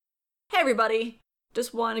everybody!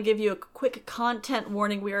 Just want to give you a quick content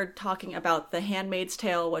warning. We are talking about The Handmaid's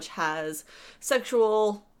Tale, which has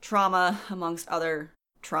sexual trauma, amongst other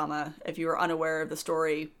trauma. If you are unaware of the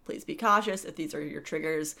story, please be cautious. If these are your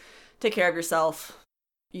triggers, take care of yourself.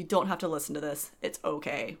 You don't have to listen to this. It's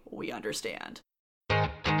okay. We understand.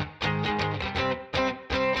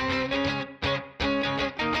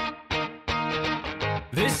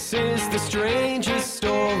 This is the strangest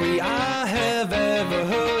story I have ever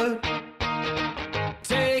heard.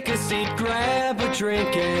 Take a seat, grab a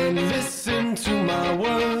drink, and listen to my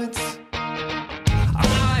words.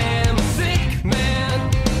 I am a sick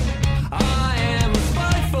man. I am a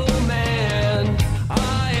spiteful man.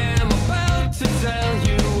 I am about to tell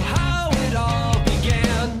you how it all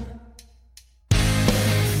began.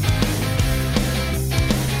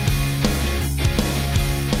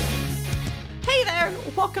 Hey there!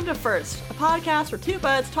 Welcome to First, a podcast where two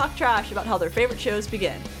buds talk trash about how their favorite shows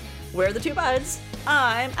begin. We're the two buds.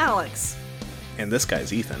 I'm Alex. And this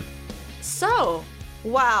guy's Ethan. So,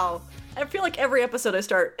 wow. I feel like every episode I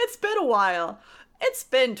start, it's been a while. It's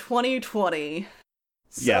been 2020.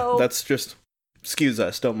 Yeah, that's just, excuse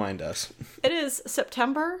us, don't mind us. It is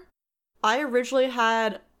September. I originally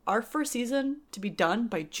had our first season to be done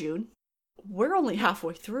by June. We're only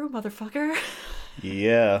halfway through, motherfucker.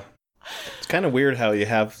 Yeah. It's kind of weird how you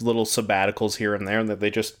have little sabbaticals here and there and that they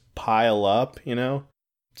just pile up, you know?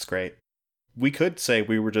 It's great. We could say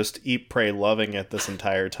we were just eat, pray, loving it this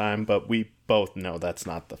entire time, but we both know that's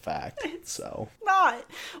not the fact. So Not.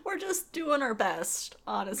 We're just doing our best,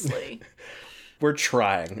 honestly. we're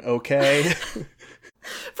trying, okay?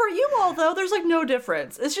 For you all, though, there's like no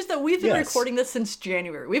difference. It's just that we've been Yes. recording this since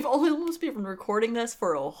January. We've only almost been recording this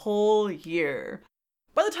for a whole year.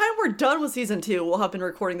 By the time we're done with season 2, we'll have been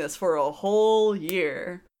recording this for a whole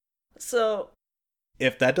year. So,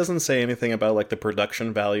 If that doesn't say anything about like the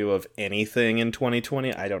production value of anything in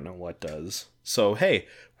 2020, I don't know what does. So hey,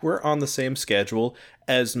 we're on the same schedule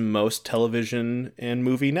as most television and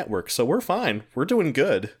movie networks, so we're fine. We're doing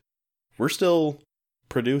good. We're still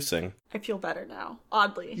producing. I feel better now,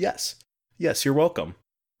 oddly. Yes. Yes, you're welcome.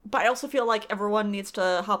 But I also feel like everyone needs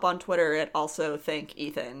to hop on Twitter and also thank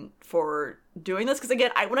Ethan for doing this. Because again,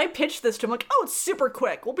 when I pitched this to him, I'm like, oh, it's super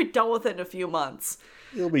quick. We'll be done with it in a few months.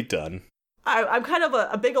 You'll be done. I'm kind of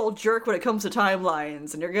a big old jerk when it comes to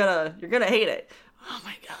timelines, and you're gonna hate it. Oh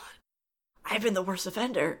my god, I've been the worst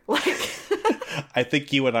offender. Like, I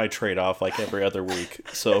think you and I trade off like every other week.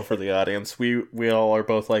 So for the audience, we all are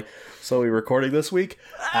both like, so we recording this week?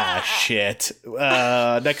 Shit.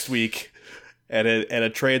 Next week. And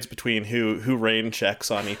it trades between who rain checks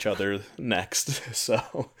on each other next.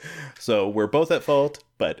 So we're both at fault,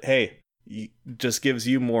 but hey, just gives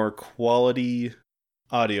you more quality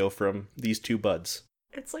audio from these two buds.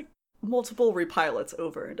 it's like multiple repilots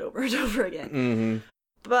over and over and over again. Mm-hmm.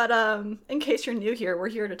 But in case you're new here, we're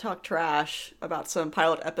here to talk trash about some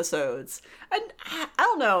pilot episodes. And I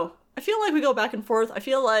don't know. I feel like we go back and forth. I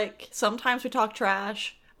feel like sometimes we talk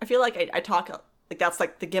trash. I feel like I talk like that's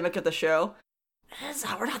like the gimmick of the show.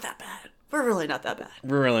 We're not that bad. We're really not that bad.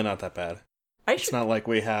 We're really not that bad. It's It's not like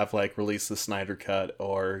we have like released the Snyder Cut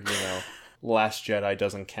or, you know, Last Jedi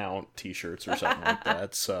doesn't count t-shirts or something like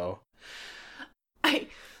that. So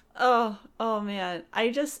oh man. I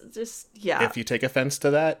just yeah. if you take offense to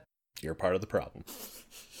that, you're part of the problem.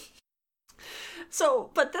 So,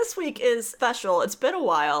 but this week is special. It's been a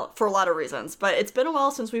while for a lot of reasons, but it's been a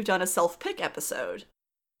while since we've done a self-pick episode.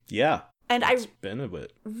 Yeah. And It's been a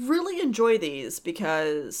bit. really enjoy these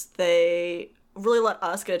because they really let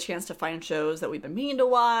us get a chance to find shows that we've been meaning to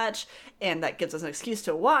watch, and that gives us an excuse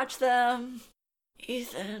to watch them.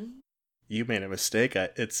 Ethan. You made a mistake,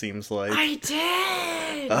 it seems like. I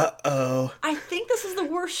did! Uh-oh. I think this is the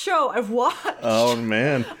worst show I've watched. Oh,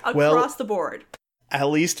 man. Across the board. At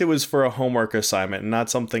least it was for a homework assignment, not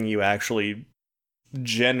something you actually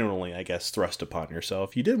genuinely, I guess, thrust upon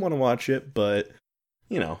yourself. You did want to watch it, but,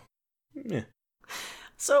 you know,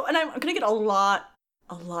 So, and I'm gonna get a lot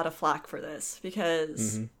of flack for this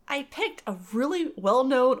because I picked a really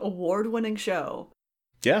well-known award-winning show.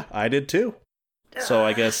 Yeah, I did too. So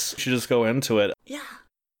I guess we should just go into it. Yeah.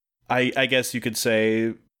 I guess you could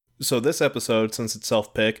say, so this episode, since it's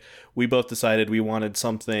self-pick, we both decided we wanted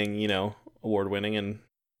something, you know, award-winning and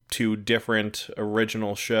two different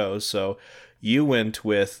original shows. So you went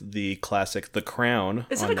with the classic The Crown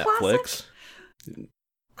Is on it a Netflix. classic?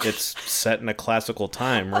 It's set in a classical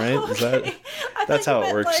time, right? Okay. Is that I that's thought how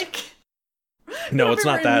you it meant, works? like, No, it's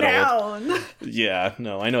not that old. renowned. Yeah,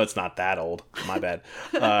 no, I know it's not that old. My bad.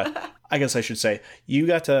 I guess I should say you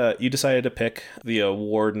decided to pick the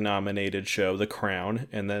award nominated show, The Crown,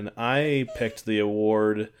 and then I picked the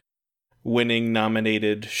award winning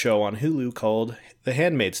nominated show on Hulu called The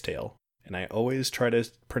Handmaid's Tale. And I always try to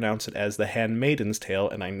pronounce it as The Handmaiden's Tale,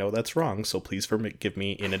 and I know that's wrong, so please forgive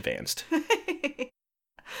me in advance.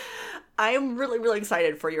 I'm really, really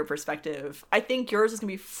excited for your perspective. I think yours is going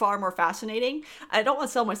to be far more fascinating. I don't want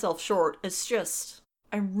to sell myself short. It's just,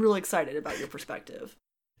 I'm really excited about your perspective.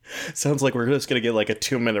 Sounds like we're just going to get like a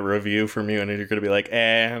 2-minute review from you, and you're going to be like,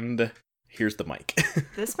 and here's the mic.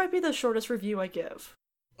 This might be the shortest review I give.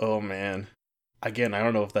 Oh, man. Again, I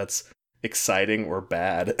don't know if that's exciting or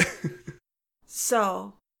bad.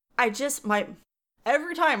 So,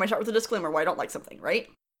 every time I start with a disclaimer why I don't like something, right?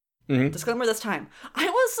 Mm-hmm. Disclaimer this time. I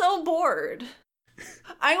was so bored.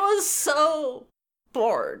 I was so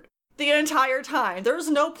bored the entire time. There was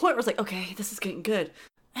no point where it's like, okay, this is getting good.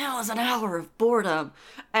 It was an hour of boredom.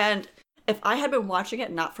 And if I had been watching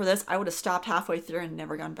it not for this, I would have stopped halfway through and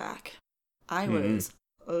never gone back. I was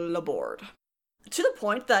bored. To the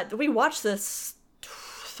point that we watched this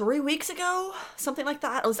 3 weeks ago? Something like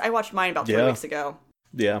that. At least I watched mine about 3 weeks ago.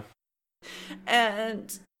 Yeah.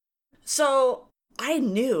 And so I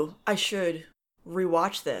knew I should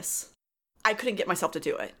rewatch this. I couldn't get myself to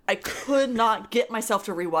do it. I could not get myself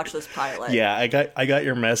to rewatch this pilot. Yeah, I got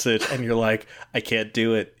your message, and you're like, I can't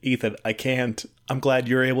do it. Ethan, I can't. I'm glad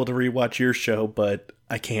you're able to rewatch your show, but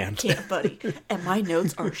I can't. Can't, buddy. And my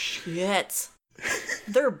notes are shit.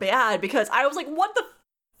 They're bad because I was like, what the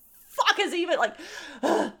fuck is even, like...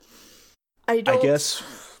 I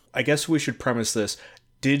guess we should premise this.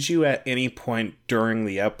 Did you at any point during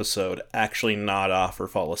the episode actually nod off or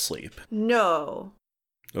fall asleep? No.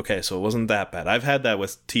 Okay, so it wasn't that bad. I've had that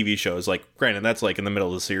with TV shows. Like, granted, that's like in the middle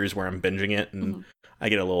of the series where I'm binging it and I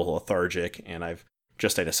get a little lethargic and I've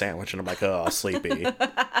just ate a sandwich and I'm like, oh, sleepy.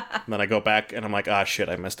 And then I go back and I'm like, ah, shit,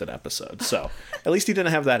 I missed an episode. So at least you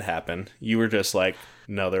didn't have that happen. You were just like,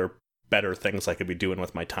 no, there are better things I could be doing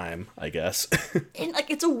with my time, I guess. And like,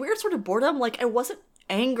 it's a weird sort of boredom. Like, I wasn't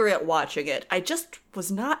angry at watching it. I just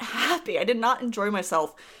was not happy. I did not enjoy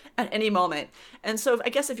myself at any moment. And so I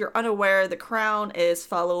guess if you're unaware, The Crown is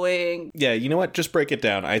following... Yeah, you know what? Just break it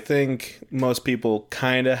down. I think most people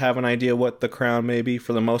kind of have an idea what The Crown may be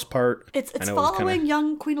for the most part. It's following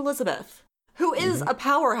young Queen Elizabeth, who is a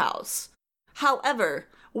powerhouse. However,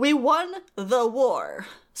 we won the war,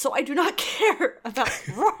 so I do not care about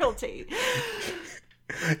royalty.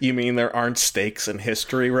 You mean there aren't stakes in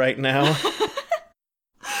history right now?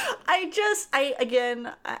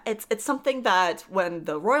 It's something that when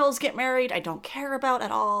the royals get married, I don't care about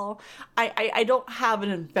at all. I don't have an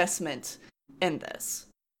investment in this.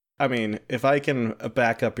 I mean, if I can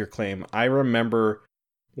back up your claim, I remember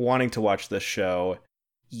wanting to watch this show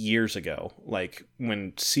years ago, like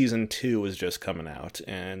when season 2 was just coming out.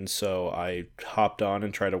 And so I hopped on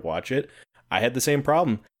and tried to watch it. I had the same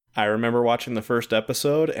problem. I remember watching the first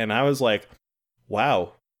episode and I was like,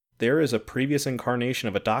 wow, there is a previous incarnation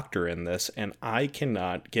of a doctor in this, and I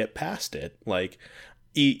cannot get past it. Like,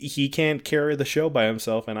 he can't carry the show by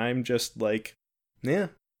himself, and I'm just like, yeah.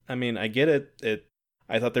 I mean, I get it.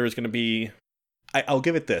 I thought there was going to be... I'll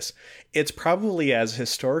give it this. It's probably as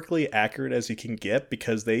historically accurate as you can get,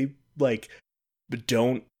 because they, like,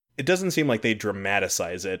 don't... It doesn't seem like they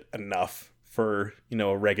dramatize it enough for,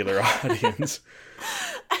 a regular audience.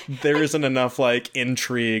 There isn't enough like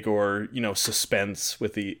intrigue or suspense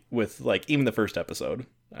with even the first episode.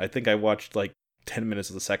 I think I watched like 10 minutes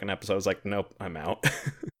of the second episode. I was like, nope, I'm out.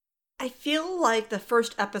 I feel like the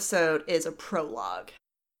first episode is a prologue,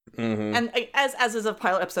 and as is a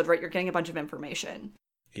pilot episode, right? You're getting a bunch of information.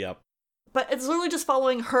 Yep. But it's literally just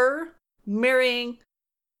following her marrying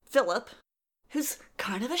Philip, who's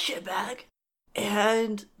kind of a shitbag,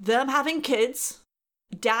 and them having kids,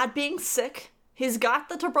 dad being sick. He's got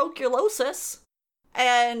the tuberculosis,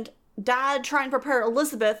 and dad trying to prepare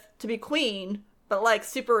Elizabeth to be queen, but like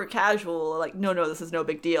super casual, like, no, this is no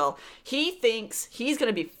big deal. He thinks he's going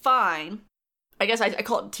to be fine. I guess I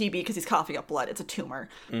call it TB because he's coughing up blood. It's a tumor.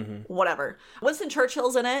 Whatever. Winston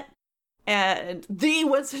Churchill's in it, and the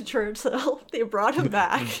Winston Churchill, they brought him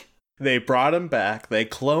back. They brought him back. They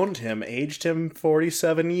cloned him, aged him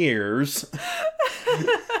 47 years.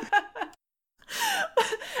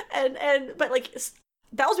 But like,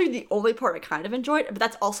 that was really the only part I kind of enjoyed, but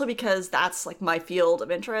that's also because that's like my field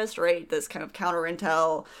of interest, right? This kind of counter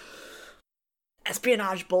intel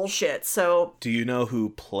espionage bullshit. So do you know who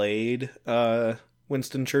played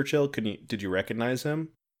Winston Churchill? Did you recognize him?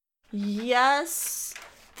 Yes.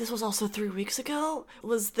 This was also 3 weeks ago.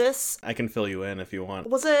 Was this... I can fill you in if you want.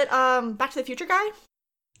 Was it Back to the Future guy?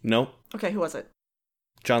 Nope. Okay, who was it?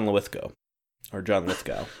 John Lithgow. Or John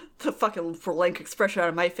Lithgow. The fucking blank expression out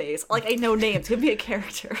of my face. Like, I know names. Give me a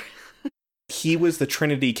character. He was the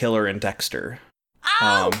Trinity killer in Dexter.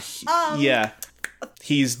 Oh! Yeah.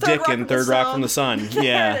 He's Dick in Third Rock from the Sun.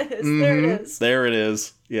 Yeah. There it is. There it is. There it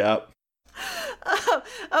is. Yep.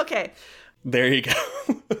 Okay. There you go.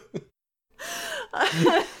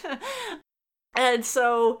 And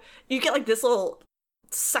so you get like this little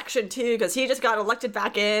section too, because he just got elected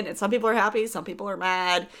back in, and some people are happy, some people are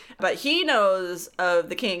mad, but he knows of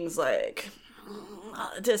the king's like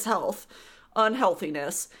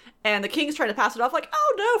unhealthiness, and the king's trying to pass it off like,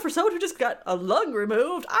 oh no, for someone who just got a lung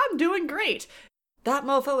removed, I'm doing great. That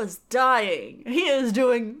mofo is dying. He is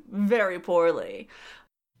doing very poorly.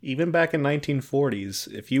 Even back in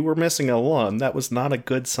 1940s, if you were missing a lung, that was not a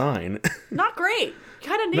good sign. Not great.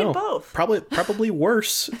 Kind of need both. Probably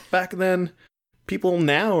worse. Back then, people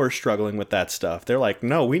now are struggling with that stuff. They're like,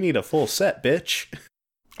 no, we need a full set, bitch.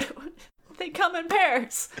 They come in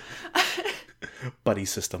pairs. Buddy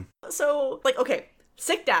system. So, like, okay,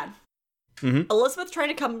 sick dad. Mm-hmm. Elizabeth trying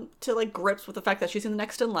to come to like grips with the fact that she's in the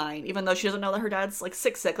next in line, even though she doesn't know that her dad's like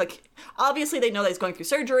sick. Like, obviously they know that he's going through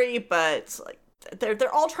surgery, but like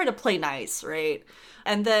they're all trying to play nice, right?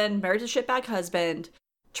 And then married to shitbag husband,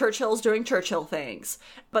 Churchill's doing Churchill things.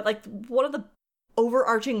 But like one of the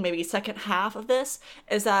overarching maybe second half of this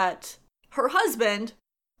is that her husband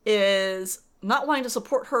is not wanting to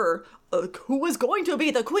support her, who is going to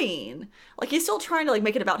be the queen. Like, he's still trying to like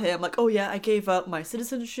make it about him, like, oh yeah, I gave up my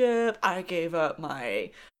citizenship, I gave up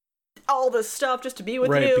my all this stuff just to be with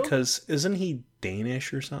you. Right, because isn't he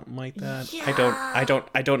Danish or something like that? Yeah.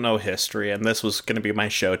 I don't know history, and this was going to be my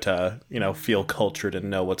show to, feel cultured and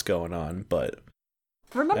know what's going on, but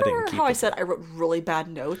remember how I said I wrote really bad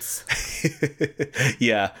notes?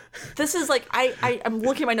 Yeah. This is like, I'm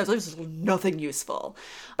looking at my notes, there's nothing useful.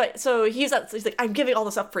 But so he's like, I'm giving all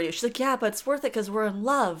this up for you. She's like, yeah, but it's worth it because we're in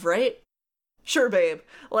love, right? Sure, babe.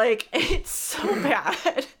 Like, it's so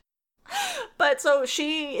bad. But so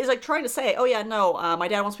she is like trying to say, oh yeah, no, my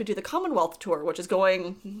dad wants me to do the Commonwealth tour, which is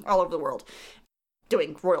going all over the world,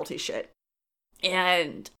 doing royalty shit.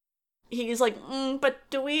 And he's like, but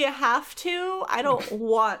do we have to? I don't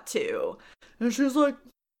want to. And she's like,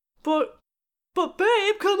 but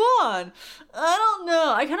babe, come on. I don't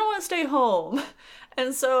know. I kind of want to stay home.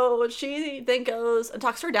 And so she then goes and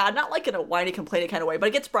talks to her dad, not like in a whiny, complaining kind of way, but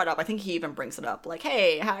it gets brought up. I think he even brings it up. Like,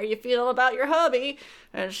 hey, how are you feeling about your hubby?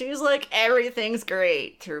 And she's like, everything's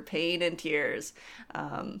great, through pain and tears.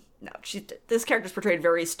 No, this character's portrayed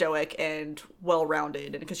very stoic and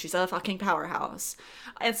well-rounded, because she's a fucking powerhouse.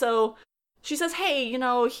 And so she says, hey,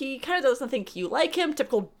 he kind of doesn't think you like him.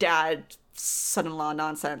 Typical dad, son-in-law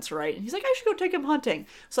nonsense, right? And he's like, I should go take him hunting.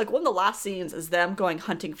 So, like, one of the last scenes is them going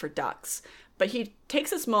hunting for ducks. But he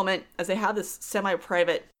takes this moment as they have this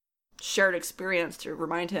semi-private shared experience to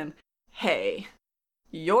remind him, hey,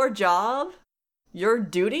 your job, your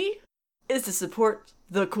duty, is to support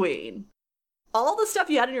the queen. All the stuff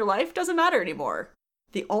you had in your life doesn't matter anymore.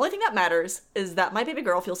 The only thing that matters is that my baby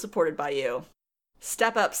girl feels supported by you.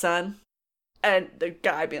 Step up, son. And the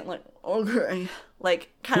guy being like, okay.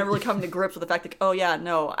 Like, kind of really coming to grips with the fact that, oh yeah,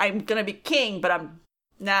 no, I'm gonna be king, but I'm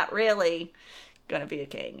not really gonna be a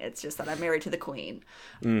king. It's just that I'm married to the queen.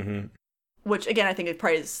 Mm-hmm. Which, again, I think it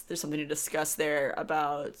probably there's something to discuss there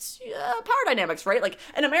about power dynamics, right? Like,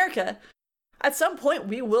 in America, at some point,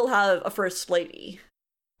 we will have a first lady.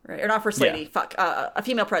 Right? Or not first lady, a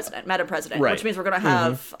female president, madam president. Right. Which means we're gonna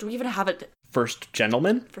have, do we even have it? First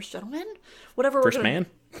gentleman? First gentleman? Whatever. First man?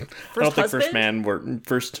 First I don't think husband? first man were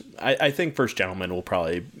first. I think first gentleman will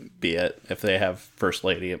probably be it. If they have first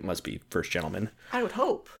lady, it must be first gentleman. I would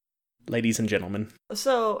hope. Ladies and gentlemen.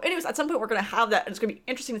 So, anyways, at some point we're going to have that, and it's going to be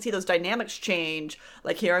interesting to see those dynamics change,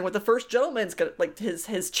 like hearing what the first gentleman's going to, like,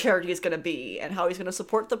 his charity is going to be, and how he's going to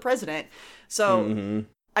support the president. So,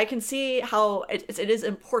 I can see how it is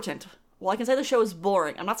important. Well, I can say the show is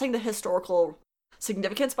boring. I'm not saying the historical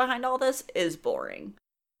significance behind all this is boring.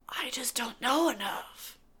 I just don't know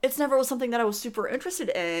enough. It's never was something that I was super interested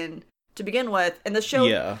in to begin with, and the show,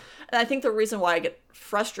 and I think the reason why I get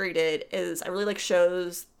frustrated is I really like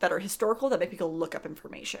shows that are historical that make me go look up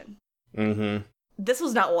information. Mm-hmm. This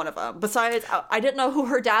was not one of them. Besides, I didn't know who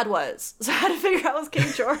her dad was, so I had to figure out it was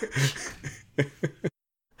King George.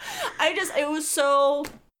 It was so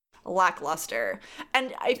lackluster,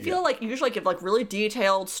 and I feel like usually I give like really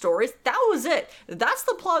detailed stories. That was it. That's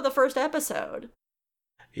the plot of the first episode.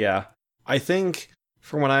 Yeah, I think,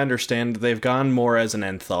 from what I understand, they've gone more as an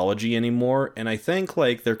anthology anymore, and I think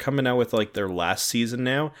like they're coming out with like their last season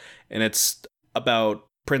now, and it's about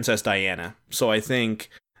Princess Diana. So I think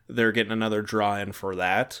they're getting another draw in for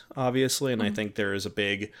that, obviously, and I think there is a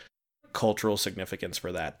big cultural significance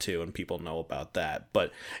for that too, and people know about that.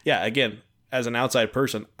 But yeah, again, as an outside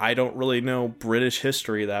person, I don't really know British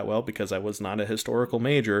history that well because I was not a historical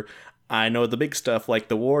major. I know the big stuff like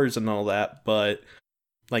the wars and all that, but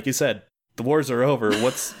like you said, the wars are over.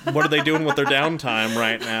 What are they doing with their downtime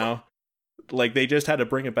right now? Like, they just had to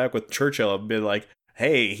bring it back with Churchill and be like,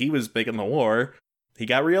 hey, he was big in the war. He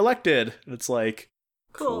got reelected. It's like,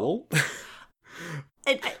 cool.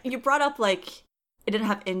 And you brought up, like, it didn't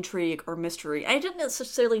have intrigue or mystery. I didn't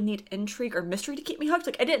necessarily need intrigue or mystery to keep me hooked.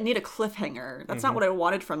 Like, I didn't need a cliffhanger. That's not what I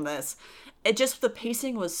wanted from this. It just, the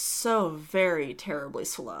pacing was so very terribly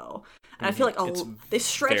slow. And I feel like they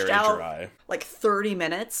stretched out like 30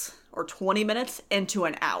 minutes or 20 minutes into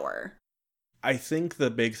an hour. I think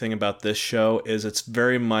the big thing about this show is it's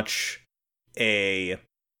very much it's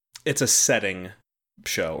a setting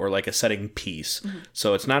show or like a setting piece.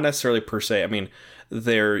 So it's not necessarily per se, I mean,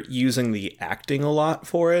 they're using the acting a lot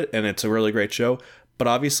for it and it's a really great show, but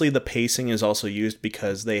obviously the pacing is also used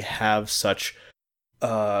because they have such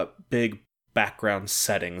big background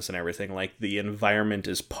settings and everything. Like, the environment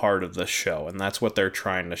is part of the show, and that's what they're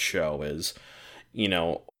trying to show is, you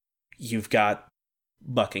know, you've got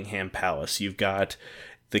Buckingham Palace, you've got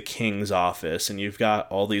the King's office, and you've got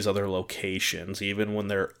all these other locations, even when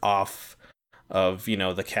they're off of, you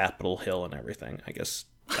know, the Capitol Hill and everything. I guess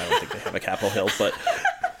I don't think they have a Capitol Hill, but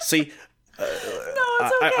see, no,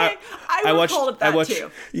 it's okay. I watched that too.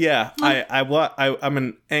 Yeah, I'm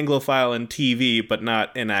an Anglophile in TV, but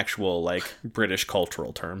not in actual like British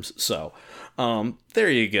cultural terms. So, there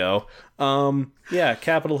you go. Yeah,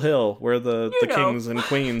 Capitol Hill, where the kings and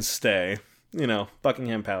queens stay. You know,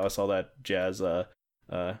 Buckingham Palace, all that jazz.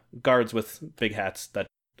 Guards with big hats that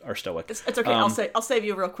are stoic. It's okay. I'll save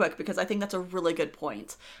you real quick because I think that's a really good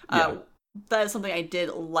point. That is something I did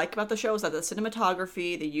like about the show, is that the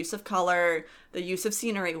cinematography, the use of color, the use of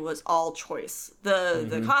scenery was all choice.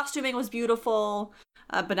 The costuming was beautiful,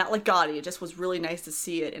 but not like gaudy. It just was really nice to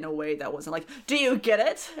see it in a way that wasn't like, do you get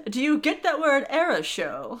it? Do you get that we're an era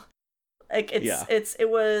show? Like, it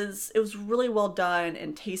was really well done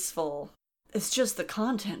and tasteful. It's just the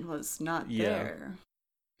content was not there.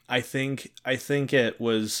 I think it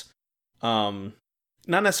was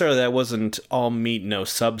not necessarily that it wasn't all meat, no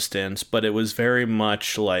substance, but it was very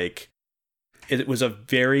much like it was a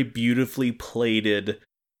very beautifully plated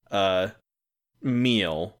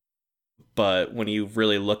meal. But when you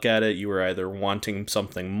really look at it, you were either wanting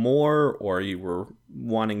something more or you were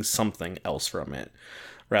wanting something else from it,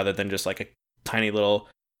 rather than just like a tiny little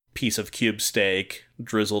piece of cube steak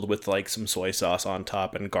drizzled with like some soy sauce on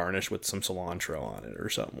top and garnished with some cilantro on it or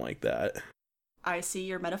something like that. I see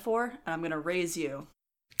your metaphor, and I'm going to raise you.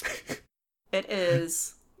 It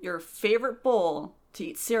is your favorite bowl to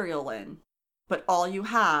eat cereal in, but all you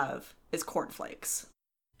have is cornflakes.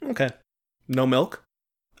 Okay. No milk?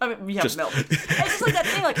 I mean, we have milk. It's just like that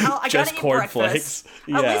thing, like, I gotta eat breakfast.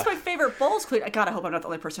 Yeah. At least my favorite bowl's clean. God, I hope I'm not the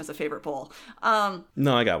only person who has a favorite bowl.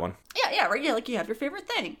 No, I got one. Yeah, right? Yeah, like, you have your favorite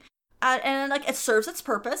thing. And, like, it serves its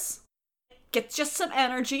purpose. Gets just some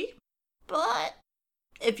energy. But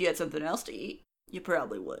if you had something else to eat, you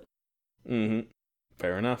probably would. Mm-hmm.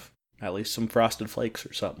 Fair enough. At least some Frosted Flakes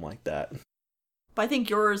or something like that. But I think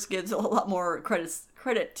yours gives a lot more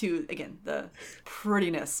credit to, again, the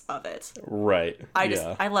prettiness of it. Right.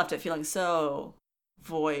 I left it feeling so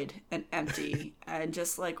void and empty, and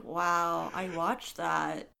just like, wow, I watched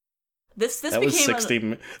that.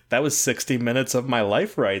 That was 60 minutes of my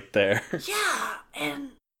life right there. Yeah, and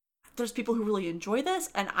there's people who really enjoy this,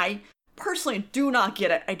 and I personally do not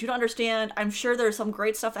get it. I do not understand. I'm sure there's some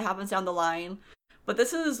great stuff that happens down the line, but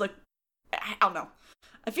this is like, I don't know.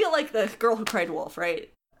 I feel like the girl who cried wolf,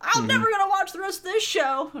 right? I'm never gonna watch the rest of this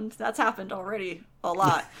show, and that's happened already a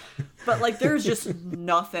lot. But like, there's just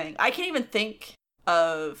nothing. I can't even think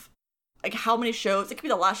of like how many shows. It could be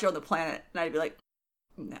the last show on the planet, and I'd be like,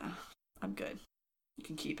 nah, I'm good. You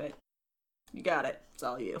can keep it. You got it. It's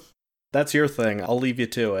all you. That's your thing. I'll leave you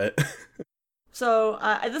to it. So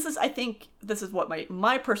I think this is what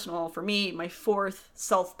my personal, for me, my fourth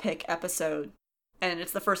self-pick episode, and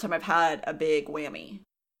it's the first time I've had a big whammy.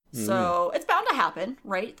 So it's bound to happen,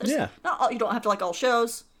 right? You don't have to like all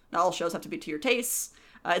shows. Not all shows have to be to your tastes.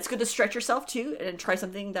 It's good to stretch yourself too and try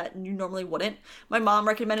something that you normally wouldn't. My mom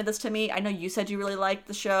recommended this to me. I know you said you really liked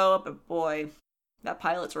the show, but boy, that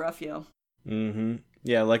pilot's rough, yo. Mm-hmm.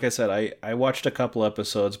 Yeah, like I said, I watched a couple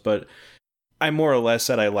episodes, but I more or less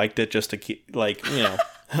said I liked it just to keep, like, you know,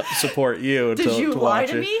 support you. Did you lie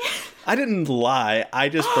to me? I didn't lie. I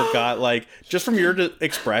just forgot, like, just from your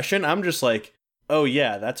expression, I'm just like, oh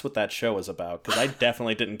yeah, that's what that show is about, because I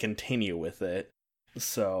definitely didn't continue with it.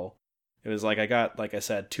 So it was like I got, like I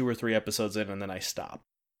said, 2 or 3 episodes in, and then I stopped.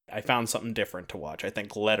 I found something different to watch. I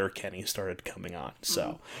think Letterkenny started coming on,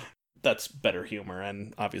 so that's better humor,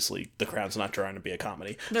 and obviously The Crown's not trying to be a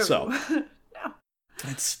comedy. No. So No.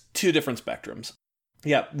 it's two different spectrums.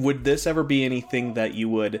 Yeah, would this ever be anything that you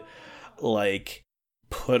would, like,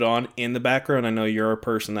 put on in the background? I know you're a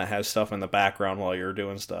person that has stuff in the background while you're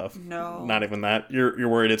doing stuff. No. Not even that. You're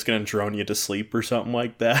worried it's going to drone you to sleep or something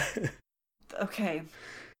like that? Okay.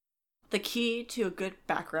 The key to a good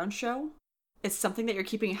background show is something that you're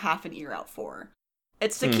keeping half an ear out for.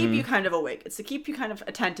 It's to keep you kind of awake. It's to keep you kind of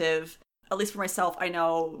attentive. At least for myself, I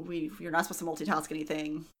know you're not supposed to multitask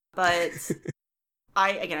anything. But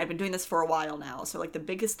I've been doing this for a while now. So, like, the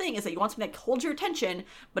biggest thing is that you want something that holds your attention,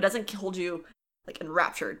 but doesn't hold you, like,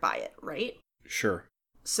 enraptured by it, right? Sure.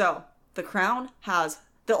 So, The Crown has...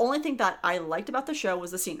 The only thing that I liked about the show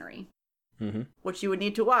was the scenery. Which you would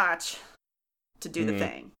need to watch to do the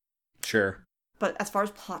thing. Sure. But as far as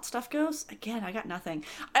plot stuff goes, again, I got nothing.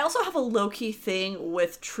 I also have a low-key thing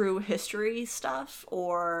with true history stuff,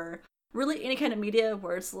 or really any kind of media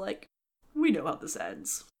where it's like, we know how this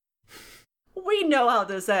ends. We know how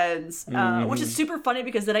this ends. Which is super funny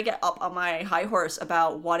because then I get up on my high horse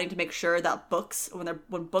about wanting to make sure that books,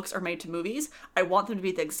 when books are made to movies, I want them to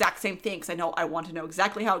be the exact same thing because I want to know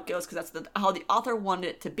exactly how it goes because that's how the author wanted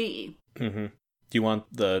it to be. Do you want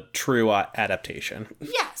the true adaptation?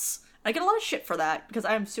 Yes. I get a lot of shit for that because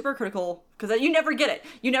I'm super critical because you never get it.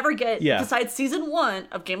 You never get, besides season 1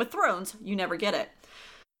 of Game of Thrones, you never get it.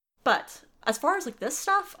 But as far as like this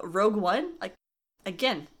stuff, Rogue One, like,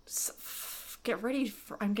 again, get ready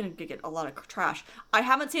for, I'm going to get a lot of trash. I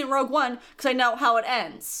haven't seen Rogue One because I know how it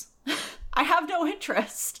ends. I have no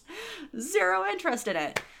interest. Zero interest in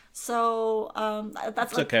it. So,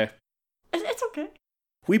 that's like, okay. It's okay.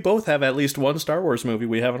 We both have at least one Star Wars movie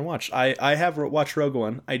we haven't watched. I have watched Rogue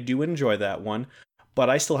One. I do enjoy that one,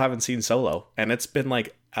 but I still haven't seen Solo, and it's been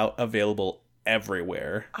like available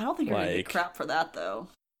everywhere. I don't think you're gonna get crap for that though.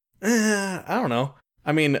 I don't know.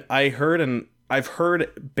 I mean, I've heard like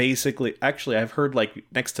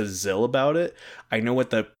next to Zill about it. I know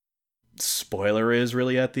what the spoiler is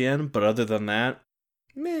really at the end, but other than that,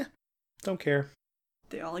 meh, don't care.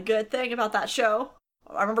 The only good thing about that show,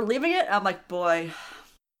 I remember leaving it, I'm like, boy,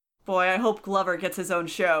 I hope Glover gets his own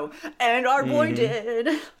show. And our boy did.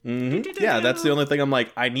 Yeah, that's the only thing I'm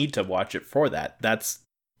like, I need to watch it for that.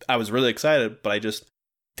 I was really excited, but I just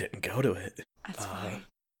didn't go to it. That's fine.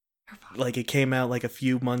 Like, it came out like a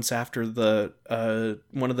few months after the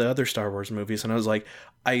one of the other Star Wars movies, and I was like,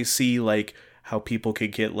 I see like how people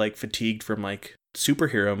could get like fatigued from like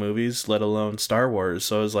superhero movies, let alone Star Wars.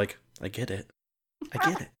 So I was like, I get it.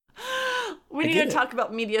 We need to talk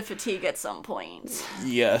about media fatigue at some point.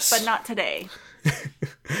 Yes. But not today.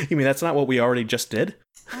 You mean that's not what we already just did?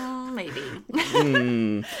 Maybe.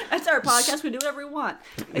 That's our podcast. We do whatever we want.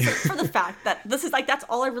 Except for the fact that this is like, that's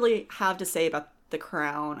all I really have to say about The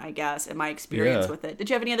Crown, I guess, and my experience with it. Did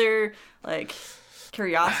you have any other, like,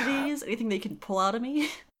 curiosities? Anything they can pull out of me?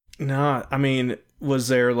 No, I mean, was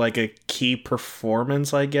there like a key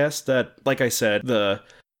performance, I guess, that, like I said, the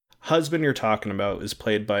husband you're talking about is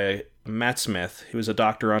played by Matt Smith, who was a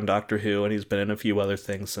doctor on Doctor Who, and he's been in a few other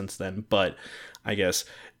things since then, but I guess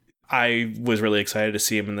I was really excited to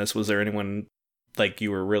see him in this. Was there anyone like you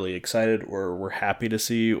were really excited or were happy to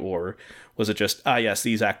see, or was it just, yes,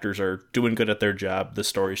 these actors are doing good at their job, the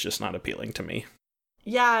story's just not appealing to me?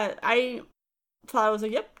 Yeah, I thought, I was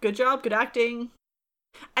like, yep, good job, good acting.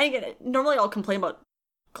 I get it. Normally I'll complain about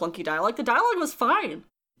clunky dialogue. The dialogue was fine.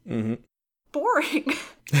 Boring.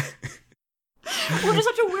 Which is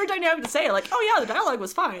such a weird dynamic to say. Like, oh yeah, the dialogue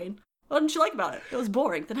was fine. What didn't you like about it? It was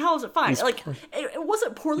boring. Then how was it fine? Like, it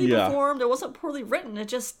wasn't poorly performed. It wasn't poorly written. It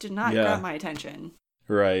just did not grab my attention.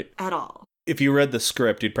 Right. At all. If you read the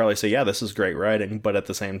script, you'd probably say, yeah, this is great writing. But at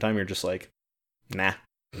the same time, you're just like, nah.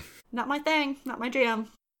 Not my thing. Not my jam.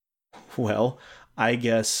 Well, I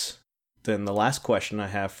guess then the last question I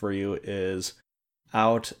have for you is,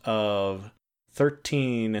 out of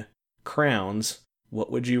 13 crowns,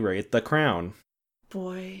 what would you rate The Crown?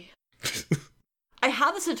 Boy. I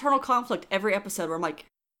have this internal conflict every episode where I'm like,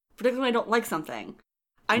 particularly when I don't like something,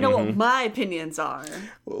 I know what my opinions are.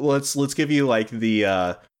 Let's give you like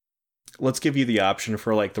the let's give you the option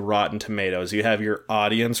for like the Rotten Tomatoes. You have your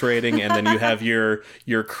audience rating, and then you have your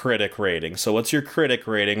critic rating. So what's your critic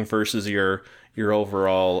rating versus your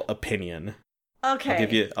overall opinion?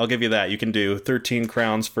 Okay. I'll give you that. You can do 13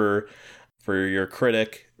 crowns for your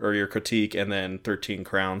critic or your critique, and then 13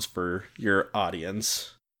 crowns for your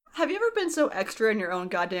audience. Have you ever been so extra in your own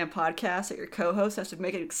goddamn podcast that your co-host has to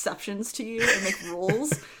make exceptions to you and make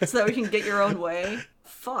rules so that we can get your own way?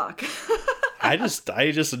 Fuck. I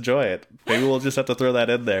just enjoy it. Maybe we'll just have to throw that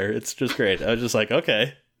in there. It's just great. I was just like,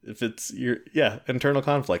 okay, if it's internal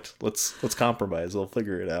conflict, let's compromise. We'll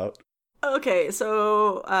figure it out. Okay,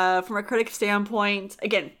 so from a critic standpoint,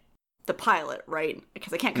 again, the pilot, right?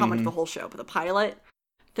 Because I can't comment on the whole show, but the pilot,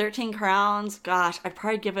 13 Crowns, gosh, I'd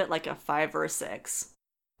probably give it like a 5 or a 6.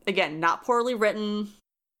 Again, not poorly written,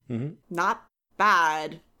 not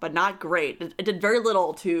bad, but not great. It did very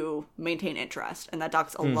little to maintain interest, and that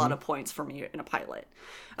docks a lot of points for me in a pilot.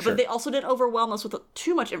 Sure. But they also didn't overwhelm us with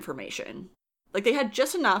too much information. Like, they had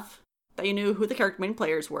just enough that you knew who the main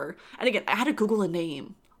players were. And again, I had to Google a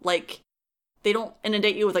name. Like, they don't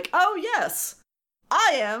inundate you with like, oh yes,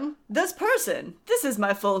 I am this person. This is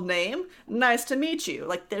my full name. Nice to meet you.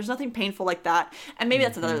 Like, there's nothing painful like that. And maybe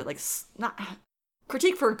that's another, like, not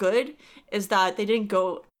critique for good, is that they didn't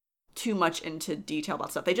go too much into detail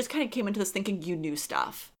about stuff. They just kind of came into this thinking you knew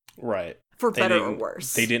stuff. Right. For better or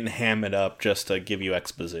worse. They didn't ham it up just to give you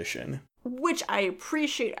exposition. Which I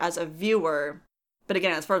appreciate as a viewer. But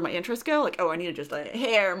again, as far as my interests go, like, oh, I need to just like,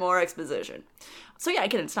 more exposition. So yeah,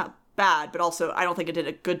 again, it's not bad, but also I don't think it did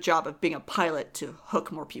a good job of being a pilot to hook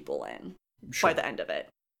more people in by the end of it.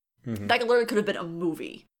 That literally could have been a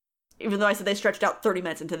movie. Even though I said they stretched out 30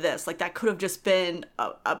 minutes into this, like, that could have just been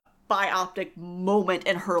a biopic moment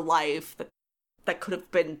in her life that could have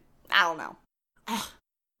been, I don't know. Ugh.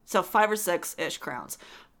 So 5 or 6-ish crowns.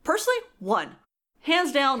 Personally, 1.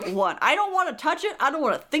 Hands down, 1. I don't want to touch it. I don't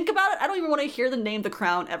want to think about it. I don't even want to hear the name The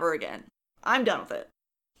Crown ever again. I'm done with it.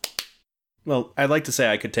 Well, I'd like to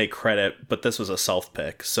say I could take credit, but this was a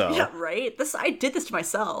self-pick, so... Yeah, right? I did this to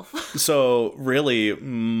myself. So, really,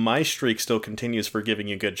 my streak still continues for giving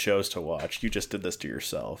you good shows to watch. You just did this to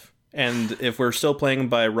yourself. And if we're still playing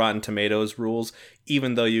by Rotten Tomatoes rules,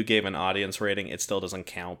 even though you gave an audience rating, it still doesn't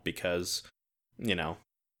count because,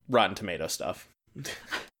 Rotten Tomato stuff.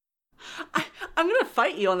 I'm going to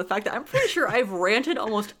fight you on the fact that I'm pretty sure I've ranted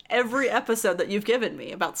almost every episode that you've given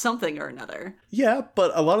me about something or another. Yeah,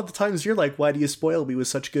 but a lot of the times you're like, why do you spoil me with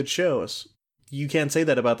such good shows? You can't say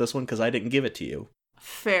that about this one because I didn't give it to you.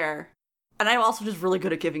 Fair. And I'm also just really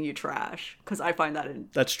good at giving you trash because I find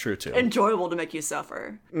that that's true too. Enjoyable to make you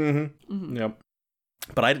suffer. Yep.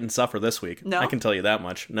 But I didn't suffer this week. No? I can tell you that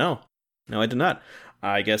much. No, I did not.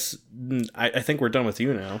 I guess I think we're done with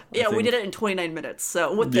you now. Yeah, we did it in 29 minutes,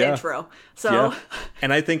 so with the intro. So, yeah.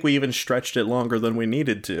 And I think we even stretched it longer than we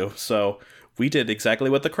needed to. So we did exactly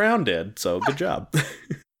what The Crown did. So good job.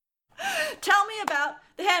 Tell me about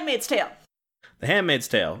The Handmaid's Tale. The Handmaid's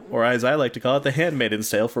Tale, or as I like to call it, The Handmaiden's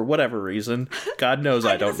Tale, for whatever reason. God knows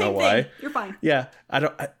I don't know why. You're fine. Yeah,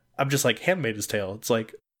 I'm just like, Handmaid's Tale. It's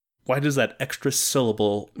like, why does that extra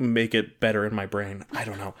syllable make it better in my brain? I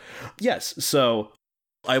don't know. Yes, so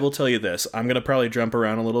I will tell you this. I'm going to probably jump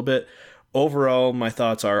around a little bit. Overall, my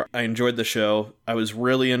thoughts are, I enjoyed the show. I was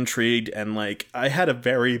really intrigued, and I had a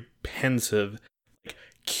very pensive,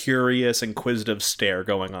 curious, inquisitive stare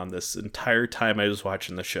going on this entire time I was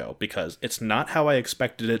watching the show, because it's not how I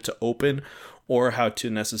expected it to open or how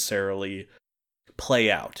to necessarily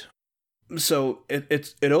play out. So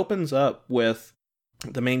it opens up with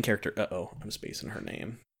the main character. I'm spacing her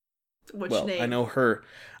name. Which name? I know her.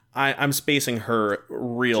 I'm spacing her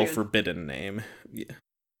real June. forbidden name. Yeah.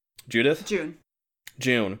 Judith?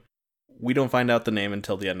 June. We don't find out the name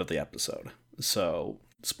until the end of the episode. So,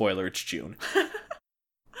 spoiler, it's June.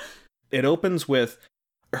 It opens with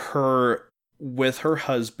her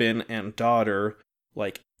husband and daughter,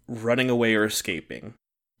 running away or escaping.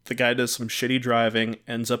 The guy does some shitty driving,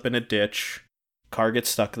 ends up in a ditch, car gets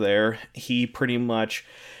stuck there. He pretty much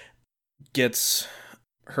gets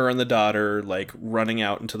her and the daughter, running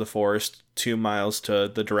out into the forest 2 miles to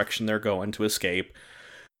the direction they're going to escape.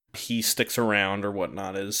 He sticks around or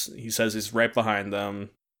whatnot. He says he's right behind them.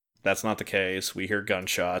 That's not the case. We hear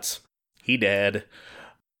gunshots. He dead.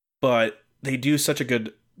 But they do such a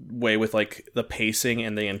good way with the pacing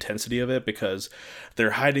and the intensity of it, because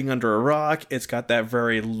they're hiding under a rock. It's got that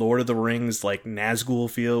very Lord of the Rings Nazgul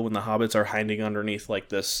feel when the hobbits are hiding underneath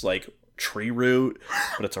this tree root,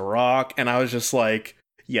 but it's a rock. And I was just like,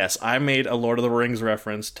 yes, I made a Lord of the Rings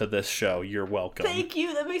reference to this show. You're welcome. Thank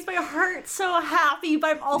you. That makes my heart so happy.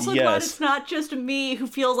 But I'm also glad it's not just me who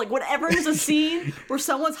feels like whenever there's a scene where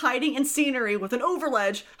someone's hiding in scenery with an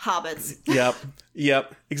overledge, hobbits.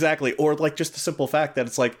 Yep, exactly. Or just the simple fact that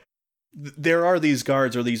it's there are these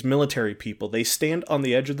guards or these military people. They stand on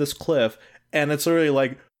the edge of this cliff, and it's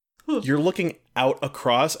really you're looking out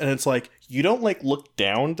across, and it's you don't look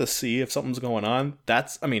down to see if something's going on.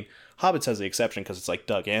 Hobbits has the exception because it's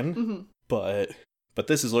dug in, but But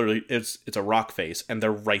this is literally, it's a rock face, and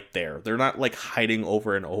they're right there. They're not like hiding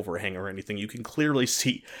over an overhang or anything. You can clearly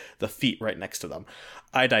see the feet right next to them.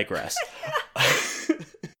 I digress.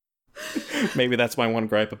 Maybe that's my one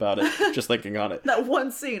gripe about it, just thinking on it. That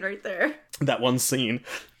one scene right there. That one scene.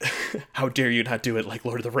 How dare you not do it like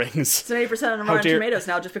Lord of the Rings? It's an 80% on Rotten Tomatoes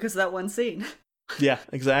now just because of that one scene. Yeah,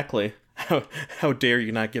 exactly. How dare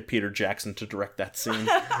you not get Peter Jackson to direct that scene?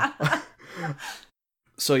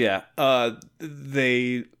 So yeah,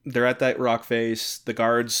 they're at that rock face. The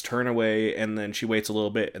guards turn away, and then she waits a little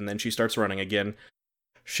bit, and then she starts running again.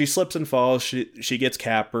 She slips and falls. She gets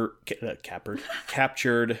captured.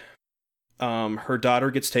 Her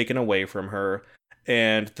daughter gets taken away from her,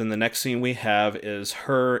 and then the next scene we have is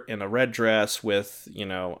her in a red dress with,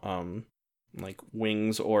 like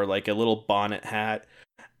wings or like a little bonnet hat,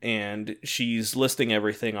 and she's listing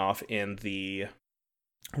everything off in the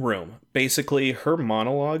room. Basically, her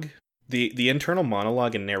monologue, the internal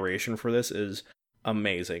monologue and narration for this is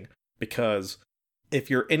amazing, because if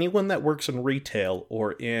you're anyone that works in retail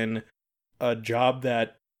or in a job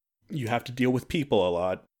that you have to deal with people a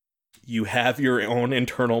lot, you have your own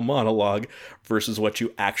internal monologue versus what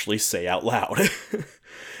you actually say out loud.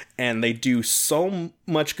 And they do so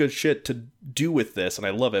much good shit to do with this, and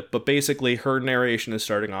I love it. But basically, her narration is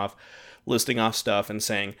starting off, listing off stuff and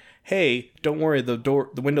saying, hey, don't worry, the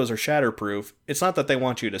windows are shatterproof. It's not that they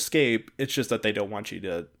want you to escape, it's just that they don't want you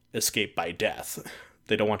to escape by death.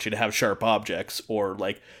 They don't want you to have sharp objects or,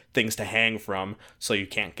 like, things to hang from so you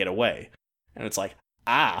can't get away. And it's like,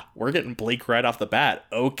 we're getting bleak right off the bat.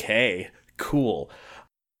 Okay, cool.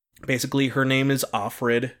 Basically, her name is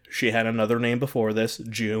Offred. She had another name before this,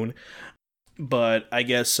 June. But I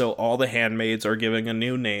guess so all the handmaids are giving a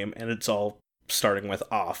new name, and it's all starting with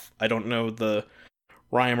Off. I don't know the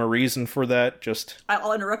rhyme or reason for that, just...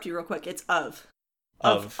 I'll interrupt you real quick. It's of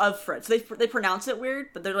Fred. So they pronounce it weird,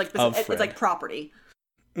 but they're like, it's like property.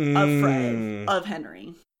 Of Fred. Of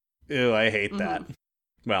Henry. Ew, I hate that.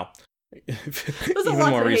 Well... There's even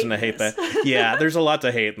more reason to hate that. Yeah, there's a lot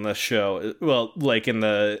to hate in this show. Well, like in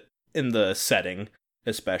the setting,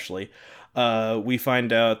 especially. We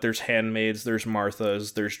find out there's handmaids, there's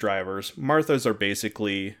Marthas, there's drivers. Marthas are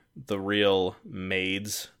basically the real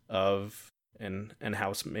maids of and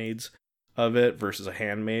housemaids of it versus a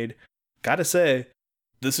handmaid. Gotta say,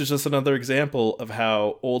 this is just another example of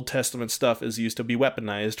how Old Testament stuff is used to be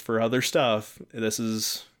weaponized for other stuff. This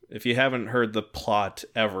is... If you haven't heard the plot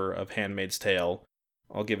ever of Handmaid's Tale,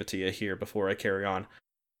 I'll give it to you here before I carry on.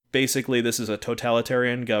 Basically, this is a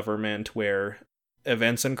totalitarian government where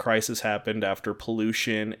events and crisis happened after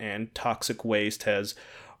pollution and toxic waste has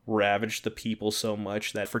ravaged the people so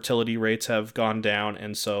much that fertility rates have gone down,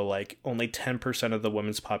 and so like only 10% of the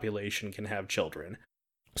women's population can have children.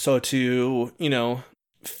 So to,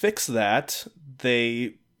 fix that,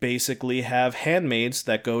 they basically have handmaids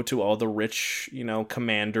that go to all the rich,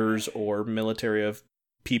 commanders or military of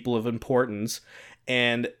people of importance,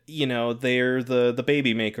 and they're the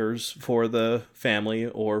baby makers for the family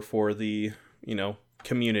or for the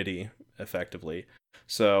community effectively.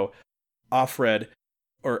 So Offred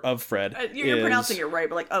or of Fred, you're pronouncing it right,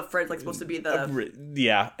 but like of Fred's like supposed to be the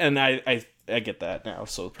yeah, and I get that now,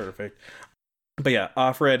 so perfect. But yeah,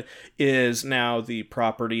 Offred is now the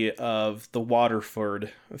property of the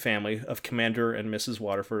Waterford family of Commander and Mrs.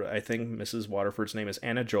 Waterford. I think Mrs. Waterford's name is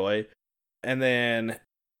Anna Joy. And then,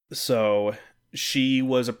 so she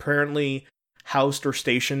was apparently housed or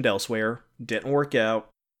stationed elsewhere. Didn't work out.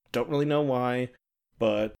 Don't really know why.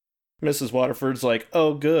 But Mrs. Waterford's like,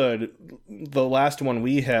 oh good, the last one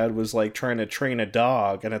we had was like trying to train a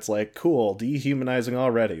dog. And it's like, cool, dehumanizing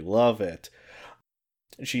already. Love it.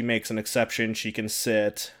 She makes an exception. She can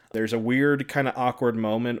sit. There's a weird kind of awkward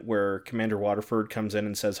moment where Commander Waterford comes in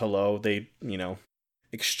and says hello. They,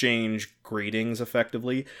 exchange greetings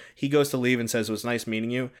effectively. He goes to leave and says, it was nice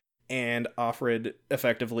meeting you. And Offred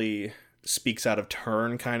effectively speaks out of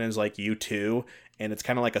turn, kind of is like, you too. And it's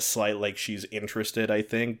kind of like a slight, like she's interested, I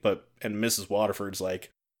think. And Mrs. Waterford's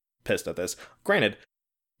like pissed at this. Granted,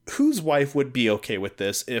 whose wife would be okay with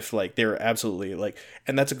this if like they're absolutely like,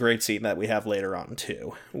 and that's a great scene that we have later on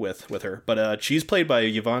too with her. But she's played by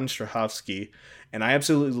Yvonne Strahovski, and I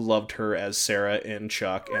absolutely loved her as Sarah in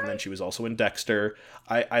Chuck, and then she was also in Dexter.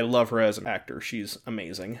 I love her as an actor. She's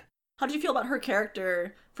amazing. How do you feel about her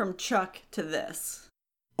character from Chuck to this?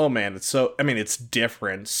 Oh man, it's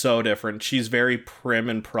different, so different. She's very prim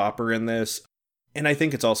and proper in this. And I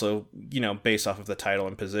think it's also, based off of the title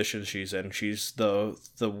and position she's in. She's the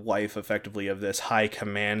wife, effectively, of this high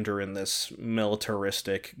commander in this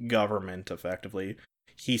militaristic government, effectively.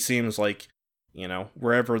 He seems like,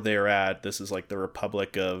 wherever they're at, this is like the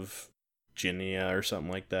Republic of Virginia or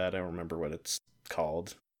something like that. I don't remember what it's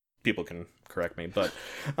called. People can correct me, but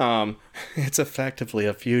it's effectively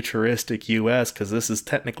a futuristic U.S. because this is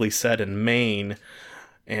technically set in Maine,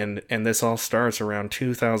 and this all starts around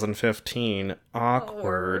 2015.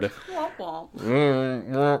 Awkward.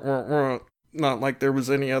 Not like there was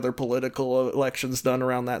any other political elections done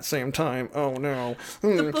around that same time. Oh no.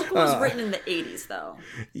 The book was written in the 80s, though.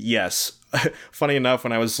 Yes. Funny enough,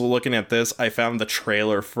 when I was looking at this, I found the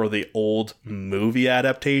trailer for the old movie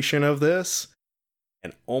adaptation of this.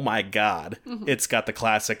 And oh my god, It's got the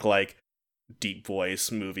classic, like, deep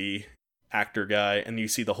voice movie actor guy, and you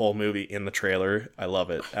see the whole movie in the trailer. I love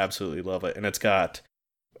it. Absolutely love it. And it's got...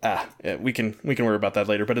 yeah, we can worry about that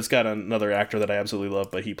later, but it's got another actor that I absolutely love,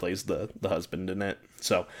 but he plays the husband in it.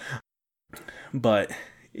 So, but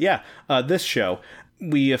yeah, this show,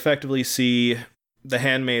 we effectively see the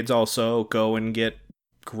handmaids also go and get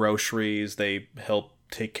groceries. They help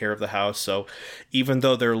take care of the house. So even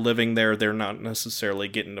though they're living there, they're not necessarily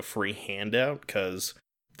getting a free handout because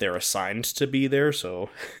they're assigned to be there. So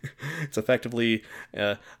it's effectively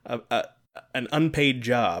an unpaid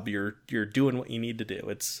job. You're doing what you need to do.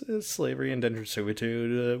 It's slavery, indentured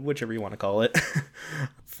servitude, whichever you want to call it.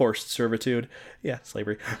 Forced servitude. Yeah,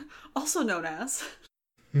 slavery. Also known as.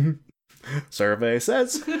 Survey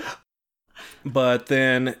says. But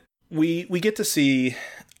then we get to see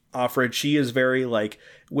Offred. She is very, like,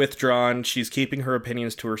 withdrawn. She's keeping her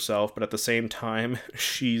opinions to herself, but at the same time,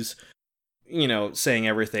 she's, you know, saying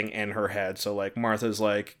everything in her head. So, like, Martha's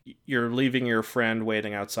like, you're leaving your friend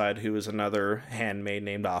waiting outside who is another handmaid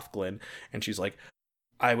named Offglin. And she's like,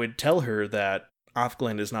 I would tell her that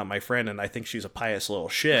Offglin is not my friend and I think she's a pious little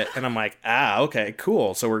shit. And I'm like, okay,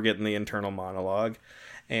 cool. So we're getting the internal monologue.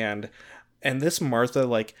 And this Martha,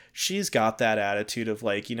 like, she's got that attitude of,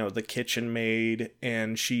 like, you know, the kitchen maid,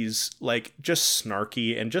 and she's, like, just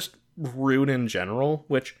snarky and just rude in general,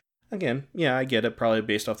 which... Again, yeah, I get it, probably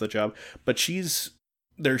based off the job, but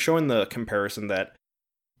they're showing the comparison that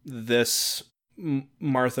this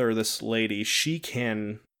Martha, or this lady, she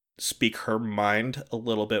can speak her mind a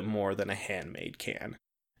little bit more than a handmaid can.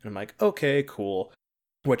 And I'm like, okay, cool.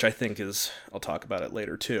 Which I think is, I'll talk about it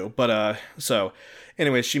later too. But, so,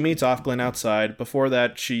 anyways, she meets Offglin outside. Before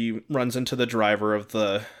that, she runs into the driver of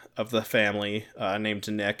the family, named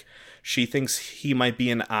Nick. She thinks he might be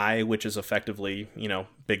an eye, which is effectively, you know,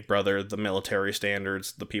 Big Brother, the military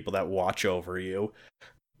standards, the people that watch over you.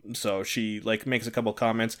 So she, like, makes a couple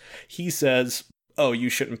comments. He says, oh, you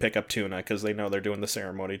shouldn't pick up tuna, because they know they're doing the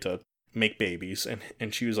ceremony to make babies.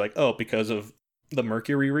 And she was like, oh, because of the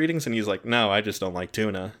Mercury readings? And he's like, no, I just don't like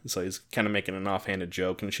tuna. So he's kind of making an offhanded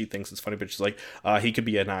joke, and she thinks it's funny, but she's like, he could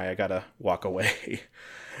be an eye, I gotta walk away.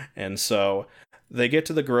 And so... They get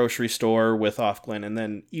to the grocery store with Offglin, and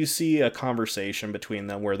then you see a conversation between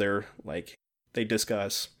them where they're, like, they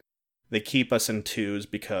discuss, they keep us in twos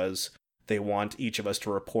because they want each of us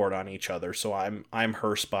to report on each other, so I'm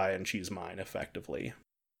her spy and she's mine, effectively.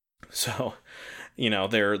 So, you know,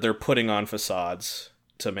 they're putting on facades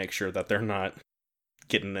to make sure that they're not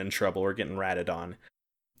getting in trouble or getting ratted on.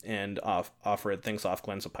 And Offred thinks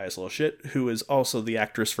Offglin's a pious little shit, who is also the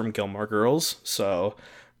actress from Gilmore Girls, so...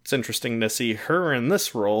 It's interesting to see her in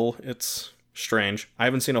this role. It's strange. I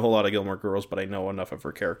haven't seen a whole lot of Gilmore Girls, but I know enough of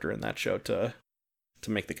her character in that show to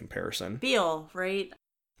make the comparison. Beale, right?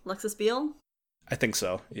 Alexis Beale? I think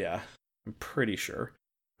so, yeah. I'm pretty sure.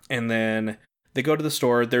 And then they go to the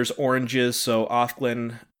store. There's oranges, so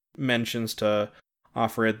Offglin mentions to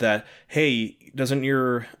Offred that, hey, doesn't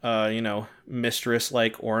your, mistress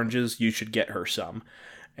like oranges? You should get her some.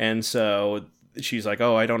 And so... she's like,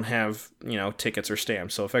 oh, I don't have, tickets or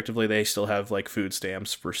stamps. So effectively they still have, like, food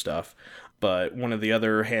stamps for stuff. But one of the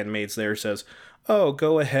other handmaids there says, oh,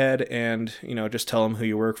 go ahead and, just tell him who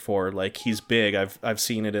you work for. Like, he's big. I've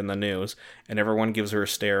seen it in the news. And everyone gives her a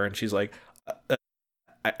stare. And she's like,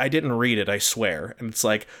 I didn't read it, I swear. And it's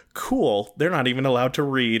like, cool. They're not even allowed to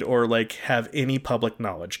read or, like, have any public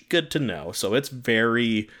knowledge. Good to know. So it's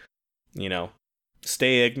very,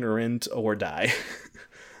 stay ignorant or die.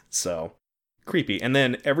 So... creepy. And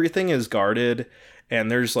then everything is guarded, and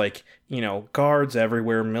there's, like, guards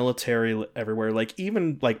everywhere, military everywhere, like,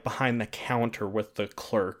 even, like, behind the counter with the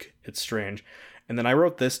clerk. It's strange. And then I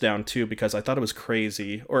wrote this down too because I thought it was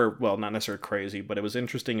crazy, or, well, not necessarily crazy, but it was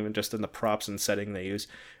interesting even just in the props and setting they use.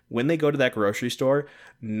 When they go to that grocery store,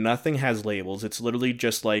 nothing has labels. It's literally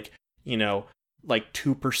just, like, like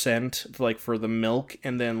 2%, like, for the milk,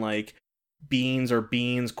 and then, like, beans are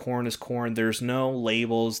beans, corn is corn. There's no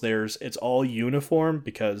labels. It's all uniform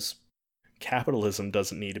because capitalism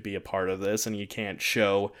doesn't need to be a part of this, and you can't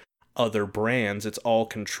show other brands. It's all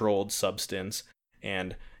controlled substance,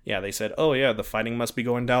 and yeah, they said, oh yeah, the fighting must be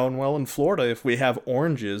going down well in Florida if we have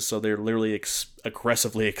oranges. So they're literally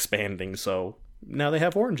aggressively expanding. So now they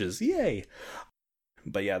have oranges. Yay.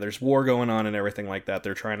 But yeah, there's war going on and everything like that.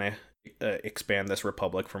 They're trying to expand this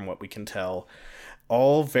republic from what we can tell.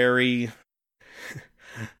 All very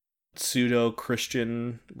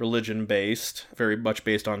pseudo-Christian religion based, very much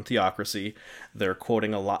based on theocracy. They're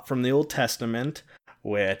quoting a lot from the Old Testament,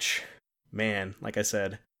 which, man, like I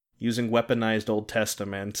said, using weaponized Old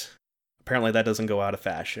Testament, apparently that doesn't go out of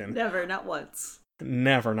fashion. Never, not once.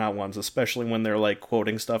 Never, not once, especially when they're like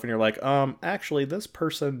quoting stuff and you're like, actually this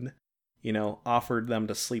person, offered them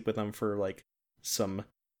to sleep with them for like some,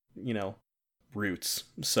 roots.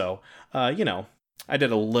 So, I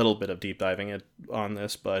did a little bit of deep diving on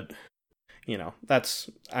this, but,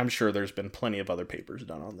 I'm sure there's been plenty of other papers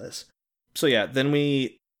done on this. So yeah, then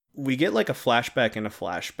we get like a flashback and a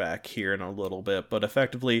flashback here in a little bit, but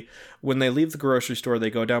effectively, when they leave the grocery store, they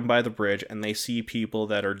go down by the bridge and they see people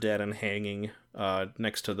that are dead and hanging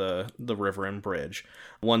next to the river and bridge.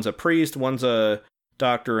 One's a priest, one's a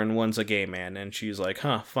doctor, and one's a gay man. And she's like,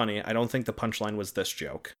 funny, I don't think the punchline was this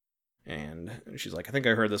joke. And she's like, I think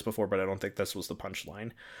I heard this before, but I don't think this was the punchline.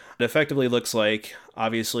 It effectively looks like,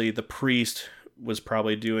 obviously, the priest was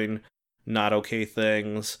probably doing not okay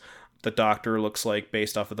things. The doctor looks like,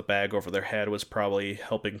 based off of the bag over their head, was probably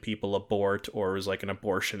helping people abort or was like an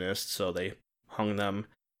abortionist, so they hung them.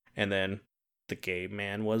 And then the gay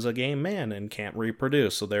man was a gay man and can't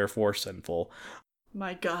reproduce, so therefore sinful.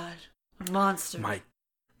 My God. A monster.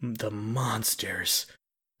 The monsters.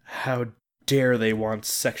 How dare they want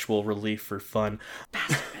sexual relief for fun.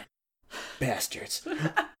 Bastards.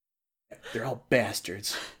 They're all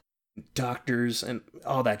bastards. Doctors and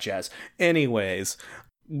all that jazz. Anyways,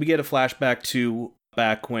 we get a flashback to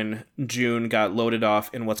back when June got loaded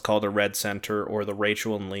off in what's called a Red Center, or the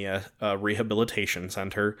Rachel and Leah Rehabilitation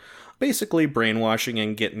Center. Basically brainwashing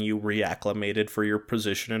and getting you reacclimated for your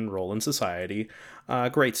position and role in society.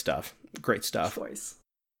 Great stuff. Great stuff. Choice.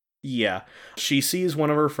 Yeah. She sees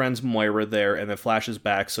one of her friends, Moira, there, and then flashes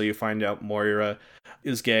back, so you find out Moira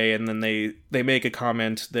is gay, and then they make a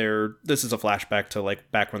comment there. This is a flashback to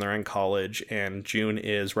like back when they're in college, and June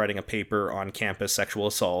is writing a paper on campus sexual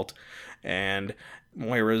assault, and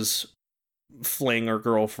Moira's fling or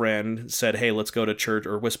girlfriend said, hey, let's go to church,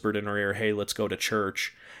 or whispered in her ear, hey, let's go to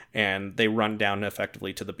church, and they run down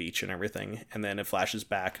effectively to the beach and everything, and then it flashes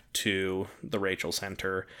back to the Rachel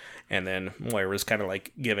Center, and then Moira's kind of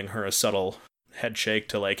like giving her a subtle head shake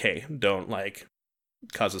to like, hey, don't like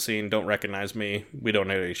cause a scene, don't recognize me, we don't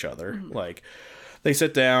know each other. Mm-hmm. Like, they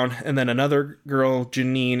sit down, and then another girl,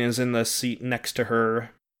 Janine, is in the seat next to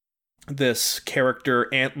her. This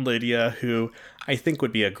character, Aunt Lydia, who I think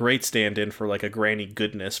would be a great stand-in for like a Granny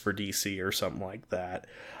Goodness for DC or something like that,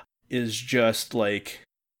 is just like,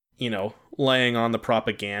 laying on the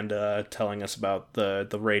propaganda, telling us about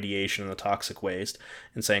the radiation and the toxic waste,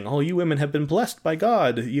 and saying, oh, you women have been blessed by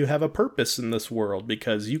God. You have a purpose in this world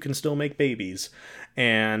because you can still make babies.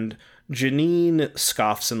 And Janine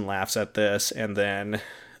scoffs and laughs at this, and then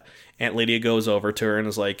Aunt Lydia goes over to her and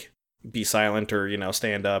is like, be silent or,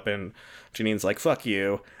 stand up, and Janine's like, fuck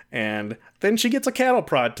you. And then she gets a cattle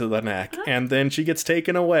prod to the neck, and then she gets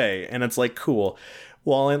taken away, and it's like, cool.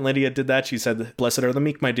 While Aunt Lydia did that, she said, blessed are the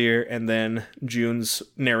meek, my dear, and then June's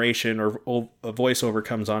narration or a voiceover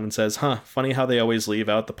comes on and says, funny how they always leave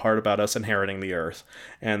out the part about us inheriting the earth,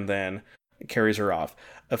 and then carries her off.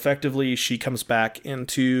 Effectively, she comes back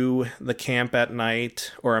into the camp at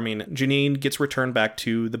night, Janine gets returned back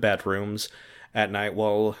to the bedrooms at night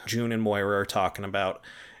while June and Moira are talking about,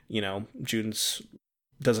 June's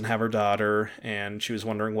doesn't have her daughter, and she was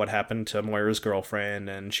wondering what happened to Moira's girlfriend,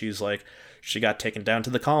 and she's like, she got taken down to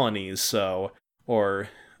the colonies,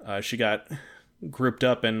 she got grouped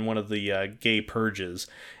up in one of the gay purges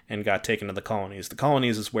and got taken to the colonies. The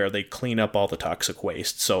colonies is where they clean up all the toxic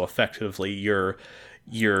waste, so effectively you're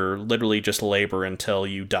literally just labor until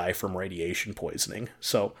you die from radiation poisoning.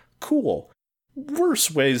 So, cool. Worse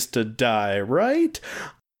ways to die, right?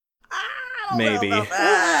 Maybe.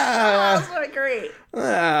 That's not great.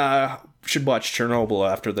 Should watch Chernobyl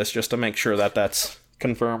after this just to make sure that that's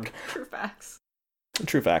confirmed. True facts.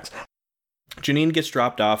 True facts. Janine gets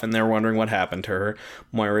dropped off, and they're wondering what happened to her.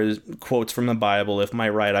 Moira quotes from the Bible, if my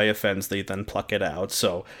right eye offends thee, then pluck it out.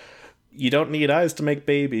 So, you don't need eyes to make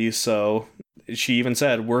babies, so she even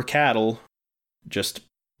said, we're cattle, just,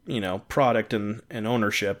 product and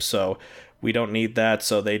ownership, so we don't need that,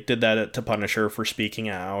 so they did that to punish her for speaking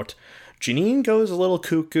out. Janine goes a little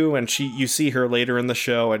cuckoo, and you see her later in the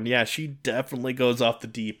show, and yeah, she definitely goes off the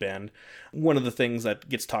deep end. One of the things that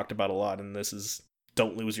gets talked about a lot in this is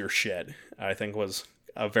don't lose your shit, I think was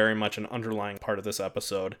very much an underlying part of this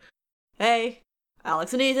episode. Hey,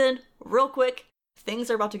 Alex and Ethan, real quick,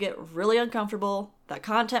 things are about to get really uncomfortable. That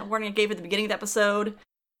content warning I gave at the beginning of the episode,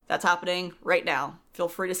 that's happening right now. Feel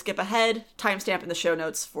free to skip ahead, timestamp in the show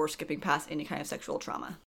notes for skipping past any kind of sexual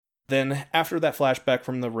trauma. Then, after that flashback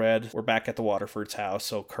from the Red, we're back at the Waterford's house,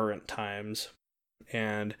 so current times.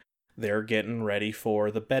 And they're getting ready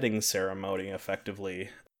for the bedding ceremony, effectively,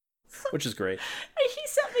 which is great. He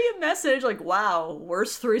sent me a message like, wow,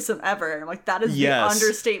 worst threesome ever. I'm like, that is the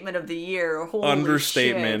understatement of the year. Holy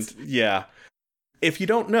understatement, shit. Yeah. If you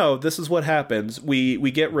don't know, this is what happens. We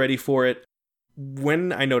get ready for it.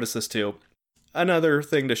 When I noticed this too, another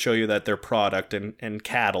thing to show you that their product and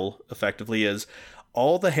cattle, effectively, is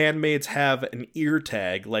all the handmaids have an ear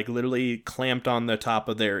tag, like literally clamped on the top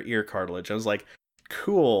of their ear cartilage. I was like,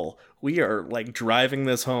 cool, we are like driving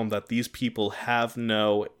this home that these people have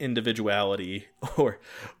no individuality or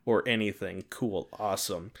anything. Cool,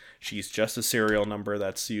 awesome. She's just a serial number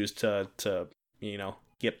that's used to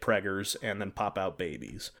get preggers and then pop out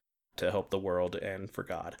babies to help the world and for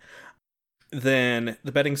God. Then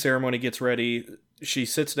the bedding ceremony gets ready. She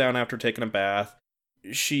sits down after taking a bath.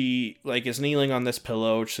 She is kneeling on this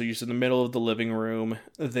pillow. So she's in the middle of the living room.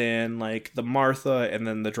 Then the Martha and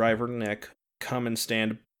then the driver Nick come and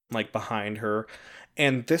stand behind her,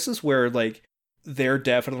 and this is where they're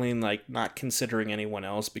definitely not considering anyone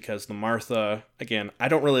else, because the Martha, again, I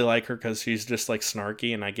don't really like her because she's just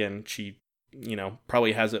snarky, and again, she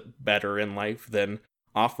probably has it better in life than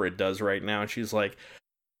Offred does right now. And she's like,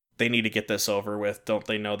 they need to get this over with. Don't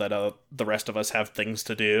they know that the rest of us have things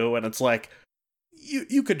to do? And it's like,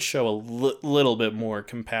 you could show a little bit more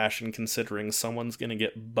compassion, considering someone's going to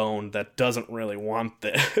get boned that doesn't really want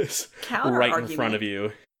this right in front of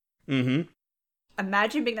you. Mm-hmm.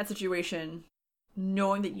 Imagine being in that situation,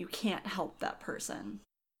 knowing that you can't help that person.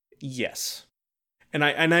 Yes. And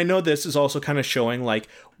I know this is also kind of showing,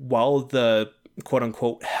 while the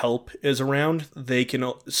quote-unquote help is around, they can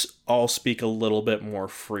all speak a little bit more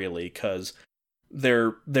freely, because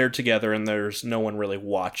they're together and there's no one really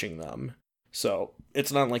watching them. So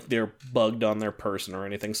it's not like they're bugged on their person or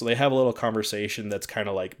anything. So they have a little conversation that's kind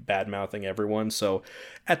of bad-mouthing everyone. So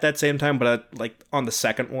at that same time, but on the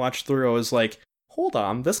second watch through, I was like, hold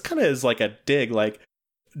on, this kind of is a dig.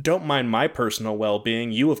 Don't mind my personal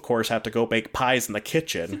well-being. You, of course, have to go bake pies in the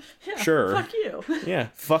kitchen. Yeah, sure. Fuck you. Yeah,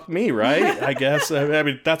 fuck me, right? I guess. I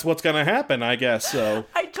mean, that's what's going to happen, I guess. So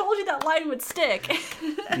I told you that line would stick.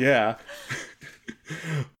 Yeah.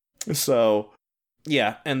 So...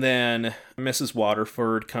 yeah, and then Mrs.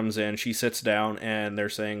 Waterford comes in, she sits down, and they're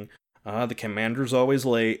saying, the commander's always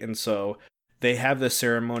late, and so they have this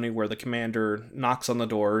ceremony where the commander knocks on the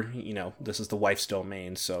door. This is the wife's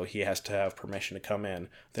domain, so he has to have permission to come in.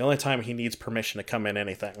 The only time he needs permission to come in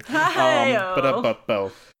anything.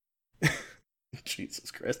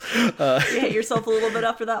 Jesus Christ. You hate yourself a little bit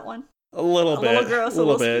after that one? A little bit. A little gross, a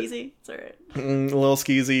little skeezy. It's alright. A little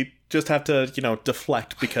skeezy. Just have to,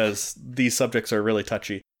 deflect, because these subjects are really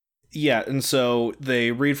touchy. Yeah, and so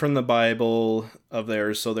they read from the Bible of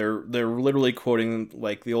theirs, so they're literally quoting,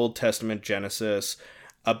 the Old Testament Genesis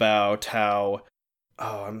about how,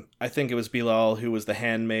 I think it was Bilal who was the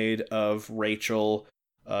handmaid of Rachel,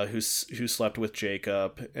 who slept with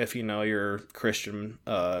Jacob. If you know your Christian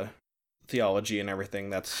theology and everything,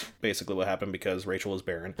 that's basically what happened, because Rachel was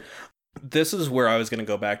barren. This is where I was going to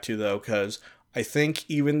go back to, though, because I think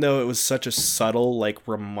even though it was such a subtle,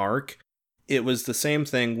 remark, it was the same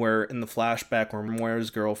thing where in the flashback where Moira's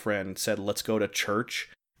girlfriend said, let's go to church,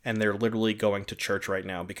 and they're literally going to church right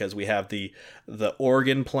now, because we have the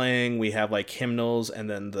organ playing, we have, hymnals, and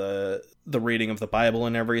then the reading of the Bible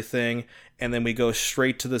and everything, and then we go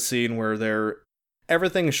straight to the scene where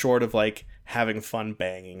everything short of, having fun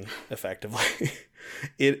banging, effectively.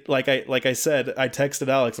 It like I said, I texted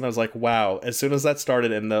Alex and I was like, wow, as soon as that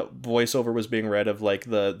started and the voiceover was being read of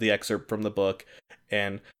the excerpt from the book,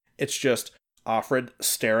 and it's just Offred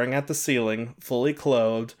staring at the ceiling, fully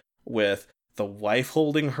clothed, with the wife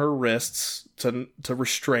holding her wrists to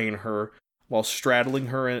restrain her while straddling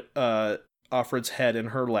her Offred's head in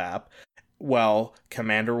her lap, while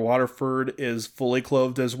Commander Waterford is fully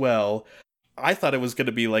clothed as well. I thought it was going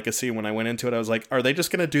to be a scene when I went into it. I was like, are they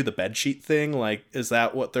just going to do the bedsheet thing? Is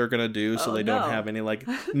that what they're going to do? So they don't have any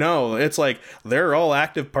no, it's they're all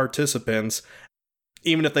active participants,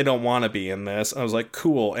 even if they don't want to be in this. I was like,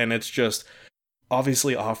 cool. And it's just,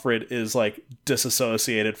 obviously Offred is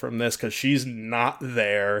disassociated from this because she's not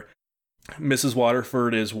there. Mrs.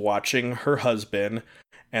 Waterford is watching her husband,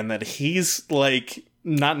 and that he's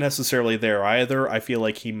not necessarily there either. I feel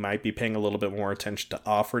like he might be paying a little bit more attention to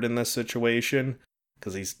Offred in this situation,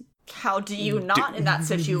 because he's How do you not in that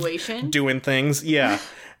situation? Doing things, yeah.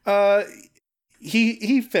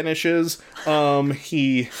 He finishes.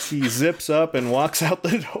 He zips up and walks out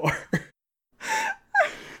the door.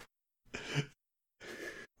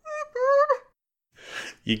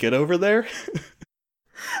 You get over there?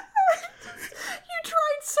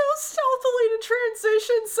 Tried so stealthily to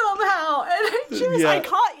transition somehow, and I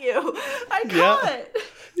caught you. I caught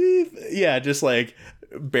it. Yeah, just like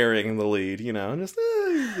burying the lead, you know, and just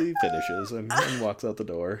he finishes and walks out the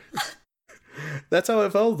door. That's how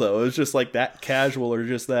it felt, though. It was just like that casual or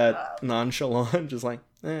just that nonchalant, just like,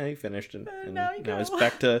 he finished, and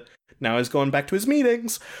now he's going back to his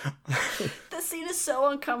meetings. The scene is so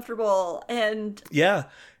uncomfortable, and yeah,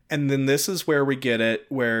 and then this is where we get it,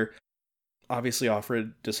 where obviously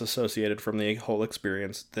Offred disassociated from the whole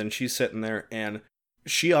experience. Then she's sitting there, and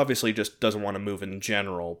she obviously just doesn't want to move in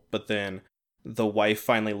general, but then the wife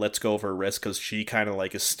finally lets go of her wrist because she kind of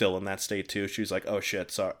like is still in that state too. She's like, oh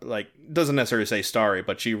shit, sorry. Like, doesn't necessarily say sorry,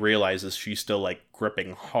 but she realizes she's still like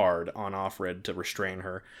gripping hard on Offred to restrain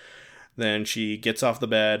her. Then she gets off the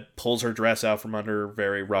bed, pulls her dress out from under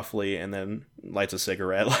very roughly, and then lights a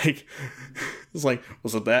cigarette. Like, it's like,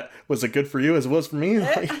 was it good for you as it was for me?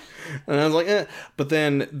 Like, and I was like, eh. But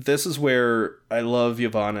then this is where I love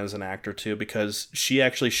Yvonne as an actor too, because she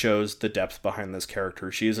actually shows the depth behind this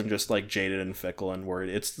character. She isn't just like jaded and fickle and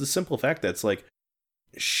worried. It's the simple fact that it's like,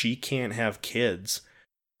 she can't have kids,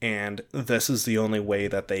 and this is the only way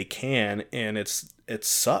that they can, and it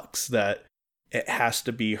sucks that it has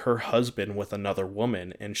to be her husband with another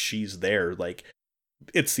woman, and she's there. Like,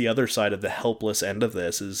 it's the other side of the helpless end of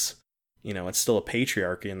this is, you know, it's still a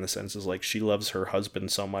patriarchy in the sense is like she loves her husband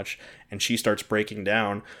so much, and she starts breaking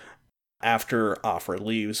down after Offred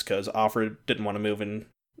leaves, because Offred didn't want to move in,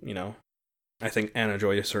 you know, I think Anna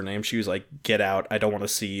Joy is her name. She was like, get out, I don't want to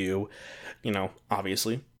see you, you know,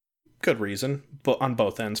 obviously. Good reason, but on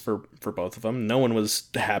both ends for both of them. No one was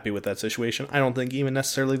happy with that situation. I don't think even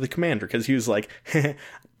necessarily the commander, because he was like,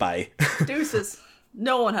 bye. Deuces.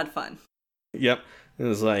 No one had fun. Yep. It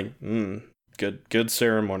was like, good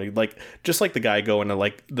ceremony. Like, just like the guy going to,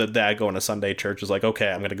 like, the dad going to Sunday church is like, okay,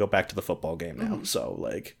 I'm going to go back to the football game now. Mm-hmm. So,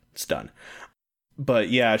 like, it's done. But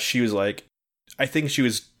yeah, she was like, I think she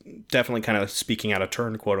was definitely kind of speaking out of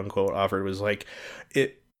turn, quote unquote. Offred was like,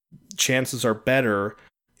 chances are better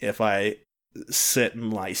if I sit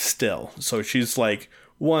and lie still. So she's like,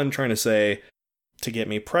 one, trying to say, to get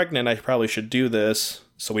me pregnant, I probably should do this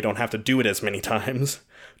so we don't have to do it as many times.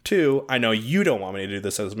 Two, I know you don't want me to do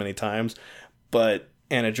this as many times, but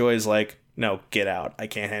Anna Joy's like, no, get out. I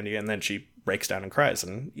can't handle you. And then she breaks down and cries.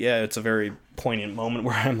 And yeah, it's a very poignant moment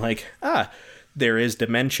where I'm like, there is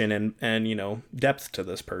dimension and you know, depth to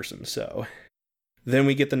this person. So then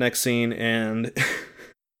we get the next scene, and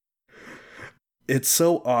it's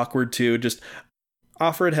so awkward too. Just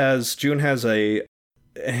June has an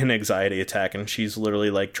anxiety attack, and she's literally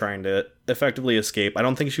like trying to effectively escape. I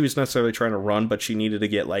don't think she was necessarily trying to run, but she needed to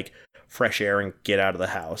get like fresh air and get out of the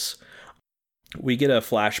house. We get a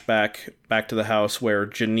flashback back to the house where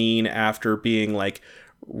Janine, after being like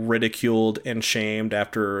ridiculed and shamed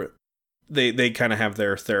after they kind of have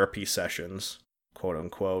their therapy sessions, quote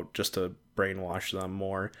unquote, just to brainwash them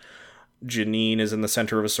more. Janine is in the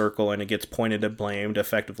center of a circle, and it gets pointed and blamed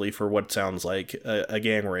effectively for what sounds like a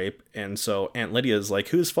gang rape. And so Aunt Lydia's like,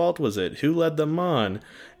 whose fault was it? Who led them on?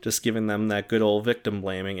 Just giving them that good old victim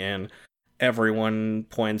blaming, and everyone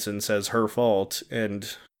points and says her fault.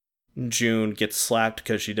 And June gets slapped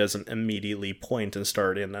because she doesn't immediately point and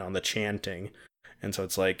start in on the chanting. And so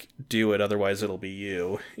it's like, do it, otherwise it'll be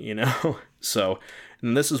you, you know? So,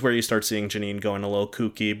 and this is where you start seeing Janine going a little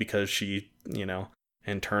kooky because she, you know,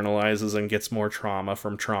 internalizes and gets more trauma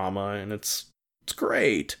from trauma, and it's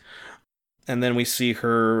great. And then we see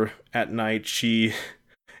her at night. She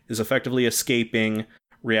is effectively escaping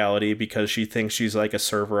reality because she thinks she's like a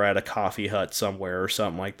server at a coffee hut somewhere or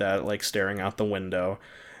something like that, like staring out the window.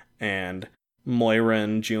 And Moira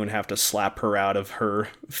and June have to slap her out of her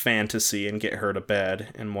fantasy and get her to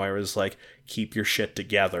bed. And Moira's like, keep your shit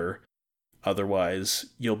together. Otherwise,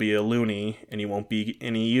 you'll be a loony, and you won't be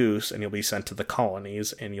any use, and you'll be sent to the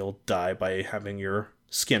colonies, and you'll die by having your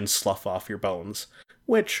skin slough off your bones.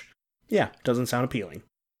 Which, yeah, doesn't sound appealing.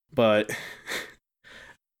 But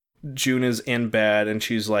June is in bed, and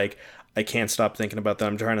she's like, I can't stop thinking about that.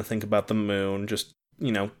 I'm trying to think about the moon. Just,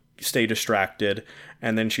 you know, stay distracted.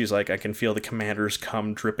 And then she's like, I can feel the commander's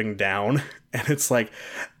cum dripping down. And it's like,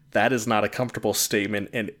 that is not a comfortable statement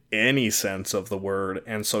in any sense of the word.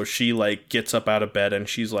 And so she like gets up out of bed, and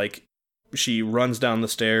she's like, she runs down the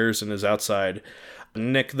stairs and is outside.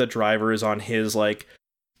 Nick, the driver, is on his like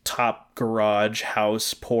top garage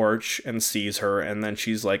house porch and sees her, and then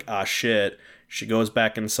she's like, ah, shit. She goes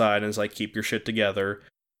back inside and is like, keep your shit together.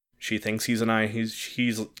 She thinks he's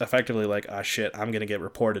effectively like, ah, shit, I'm gonna get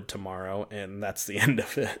reported tomorrow, and that's the end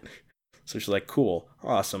of it. So she's like, cool,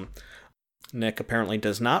 awesome. Nick apparently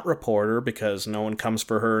does not report her because no one comes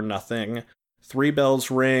for her, nothing. 3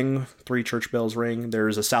 church bells ring.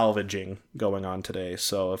 There's a salvaging going on today,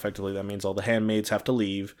 so effectively that means all the handmaids have to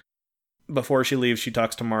leave. Before she leaves, she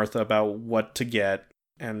talks to Martha about what to get,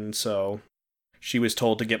 and so she was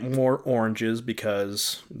told to get more oranges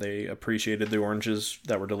because they appreciated the oranges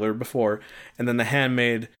that were delivered before. And then the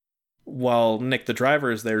handmaid, while Nick the driver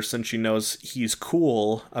is there, since she knows he's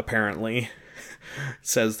cool, apparently,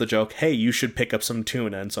 says the joke, hey, you should pick up some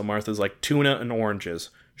tuna. And so Martha's like, tuna and oranges.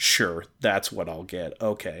 Sure, that's what I'll get.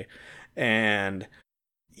 Okay. And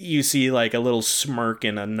you see like a little smirk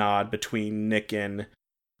and a nod between Nick and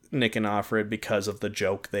Offred because of the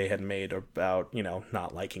joke they had made about,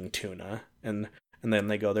 not liking tuna. And then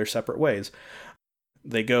they go their separate ways.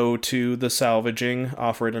 They go to the salvaging,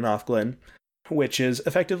 Offred and Offglen, which is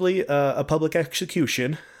effectively a public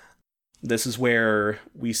execution. This is where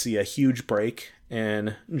we see a huge break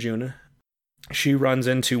in June. She runs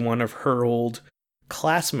into one of her old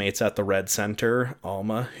classmates at the Red Center,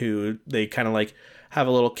 Alma, who they kind of like have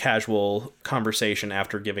a little casual conversation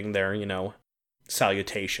after giving their,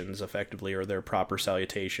 salutations, effectively, or their proper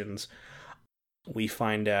salutations. We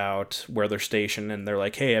find out where they're stationed, and they're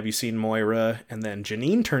like, hey, have you seen Moira? And then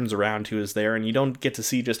Janine turns around, who is there, and you don't get to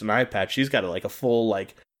see just an eye patch. She's got like a full,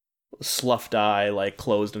 like, sloughed eye, like,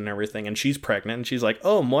 closed and everything, and she's pregnant, and she's like,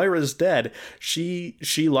 oh, Moira's dead. She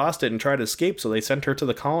lost it and tried to escape, so they sent her to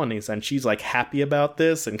the colonies, and she's, like, happy about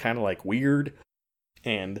this and kind of, like, weird.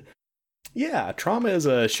 And, yeah, trauma is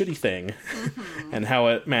a shitty thing, and how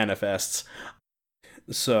it manifests.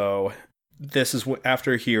 So, this is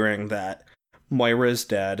after hearing that Moira is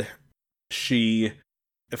dead. She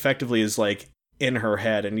effectively is like in her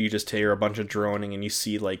head, and you just hear a bunch of droning, and you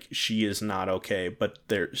see like she is not okay, but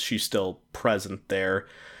she's still present there.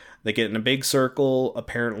 They get in a big circle.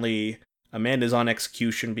 Apparently, Amanda's on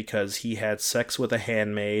execution because he had sex with a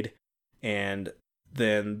handmaid, and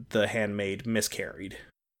then the handmaid miscarried,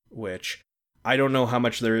 which I don't know how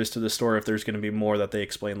much there is to the story, if there's going to be more that they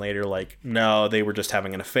explain later, like, no, they were just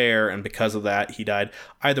having an affair, and because of that, he died.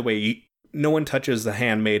 Either way, no one touches the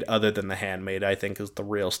handmaid other than the handmaid, I think, is the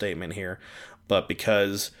real statement here. But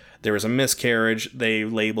because there was a miscarriage, they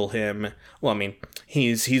label him, well, I mean,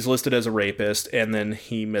 he's listed as a rapist, and then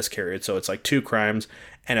he miscarried, so it's like 2 crimes,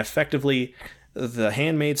 and effectively, the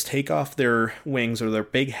handmaids take off their wings or their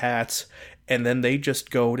big hats, and then they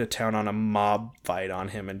just go to town on a mob fight on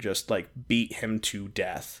him and just, like, beat him to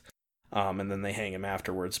death. And then they hang him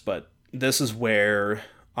afterwards. But this is where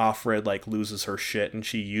Offred, like, loses her shit, and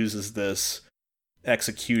she uses this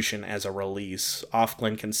execution as a release.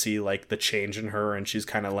 Offglen can see, like, the change in her, and she's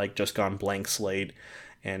kind of, like, just gone blank slate.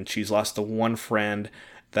 And she's lost the one friend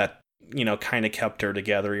that, kind of kept her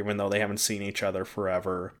together, even though they haven't seen each other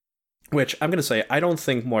forever. Which, I'm going to say, I don't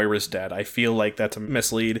think Moira's dead. I feel like that's a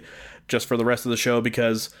mislead just for the rest of the show,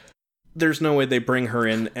 because there's no way they bring her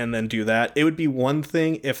in and then do that. It would be one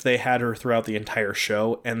thing if they had her throughout the entire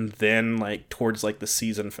show, and then, like, towards, like, the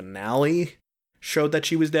season finale showed that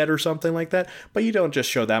she was dead or something like that. But you don't just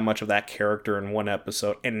show that much of that character in one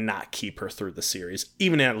episode and not keep her through the series,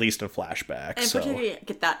 even at least in flashback. And particularly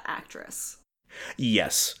get that actress.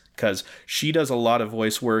 Yes, because she does a lot of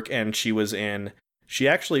voice work, and she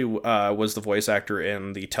actually was the voice actor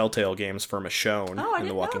in the Telltale games for Michonne in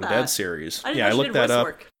the Walking Dead series. I looked that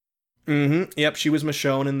up. Yep, she was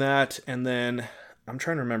Michonne in that, and then I'm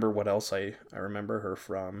trying to remember what else I remember her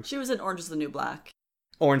from. She was in Orange is the New Black.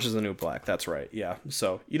 Orange is the New Black, that's right, yeah.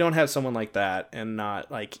 So you don't have someone like that and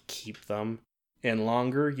not, like, keep them in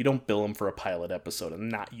longer. You don't bill them for a pilot episode and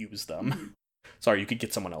not use them. Sorry, you could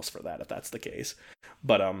get someone else for that if that's the case.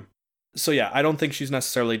 But, so yeah, I don't think she's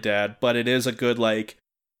necessarily dead, but it is a good, like,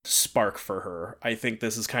 spark for her. I think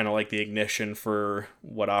this is kind of like the ignition for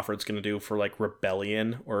what Offred's going to do for, like,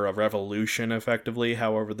 rebellion or a revolution, effectively,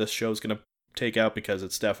 however this show's going to take out, because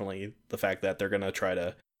it's definitely the fact that they're going to try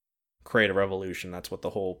to create a revolution. That's what the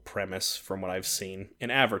whole premise, from what I've seen in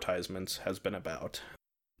advertisements, has been about.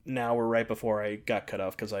 Now we're right before I got cut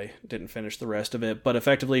off because I didn't finish the rest of it, but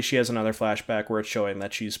effectively she has another flashback where it's showing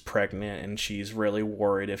that she's pregnant and she's really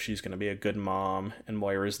worried if she's going to be a good mom, and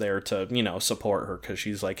Moira's there to, support her, because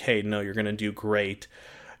she's like, hey, no, you're going to do great.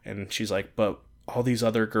 And she's like, but all these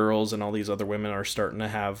other girls and all these other women are starting to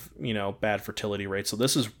have, bad fertility rates. So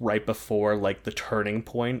this is right before, like, the turning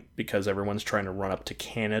point, because everyone's trying to run up to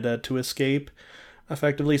Canada to escape.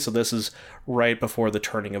 effectively. So this is right before the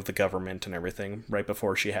turning of the government and everything, right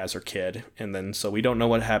before she has her kid. And then, so we don't know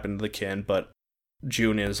what happened to the kid, but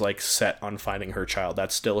June is like set on finding her child.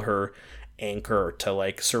 That's still her anchor to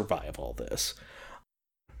like survive all this.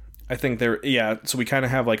 I think so we kind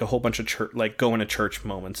of have like a whole bunch of church, like going to church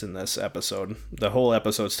moments in this episode. The whole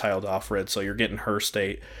episode's titled Offred, so you're getting her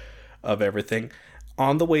state of everything.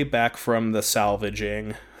 On the way back from the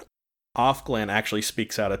salvaging, Offglen actually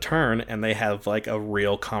speaks out of turn, and they have like a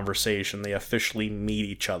real conversation. They officially meet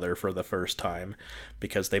each other for the first time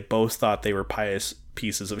because they both thought they were pious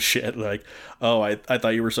pieces of shit. Like, oh, I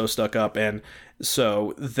thought you were so stuck up. And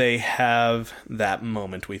so they have that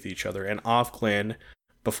moment with each other. And Offglen,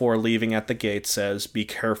 before leaving at the gate, says, "Be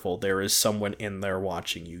careful, there is someone in there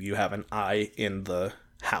watching you. You have an eye in the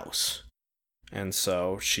house." And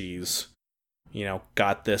so she's,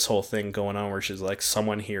 got this whole thing going on where she's like,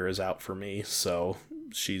 someone here is out for me. So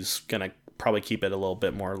she's going to probably keep it a little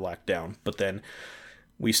bit more locked down. But then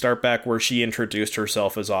we start back where she introduced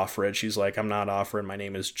herself as Offred. She's like, "I'm not Offred, my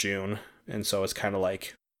name is June." And so it's kind of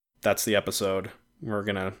like, that's the episode. We're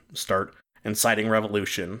going to start inciting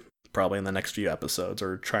revolution probably in the next few episodes,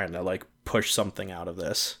 or trying to like push something out of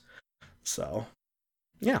this. So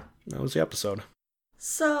yeah, that was the episode.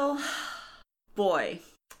 So, boy,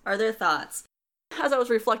 are there thoughts. As I was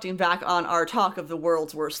reflecting back on our talk of the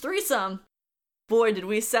world's worst threesome, boy, did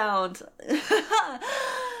we sound...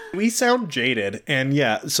 We sound jaded. And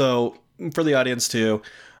yeah, so for the audience too,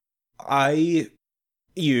 I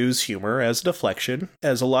use humor as deflection,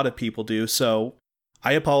 as a lot of people do. So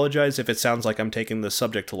I apologize if it sounds like I'm taking the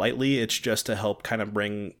subject lightly. It's just to help kind of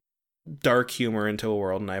bring dark humor into a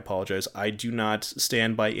world, and I apologize. I do not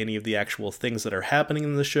stand by any of the actual things that are happening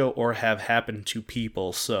in the show or have happened to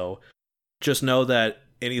people. So just know that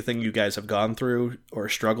anything you guys have gone through or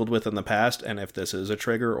struggled with in the past, and if this is a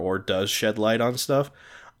trigger or does shed light on stuff,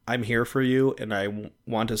 I'm here for you, and I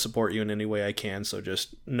want to support you in any way I can. So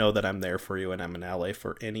just know that I'm there for you, and I'm an ally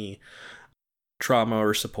for any trauma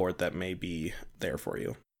or support that may be there for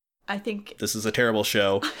you. I think this is a terrible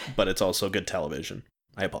show, but it's also good television.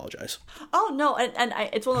 I apologize. Oh no, and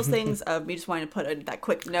it's one of those things of me just wanting to put in that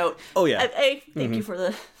quick note. Oh yeah. Thank you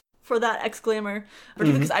for that exclaimer,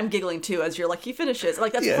 particularly because I'm giggling too as he finishes.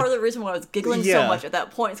 Like that's part of the reason why I was giggling so much at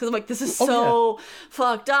that point. Because I'm like, this is so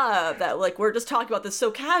fucked up that like we're just talking about this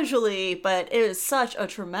so casually, but it is such a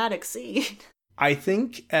traumatic scene. I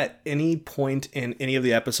think at any point in any of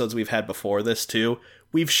the episodes we've had before this too,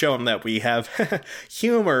 we've shown that we have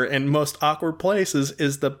humor in most awkward places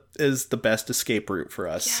is the best escape route for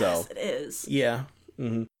us. Yes, so it is. Yeah.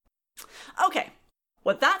 Mm-hmm. Okay.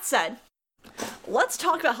 With that said, let's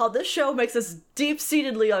talk about how this show makes us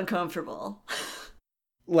deep-seatedly uncomfortable.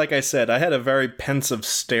 Like I said, I had a very pensive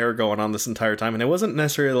stare going on this entire time, and it wasn't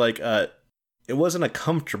necessarily like it wasn't a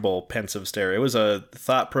comfortable pensive stare. It was a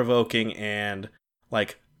thought-provoking and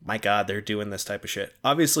like, my God, they're doing this type of shit.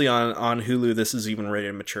 Obviously on Hulu, this is even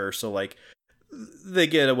rated mature, so like they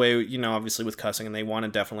get away, obviously with cussing, and they want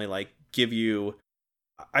to definitely like give you.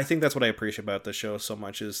 I think that's what I appreciate about the show so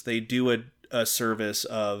much is they do a service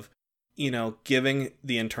of, giving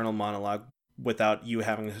the internal monologue without you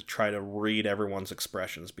having to try to read everyone's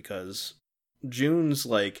expressions, because June's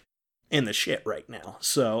like in the shit right now,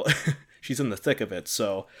 so she's in the thick of it.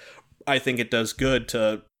 So I think it does good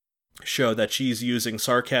to show that she's using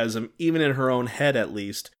sarcasm, even in her own head at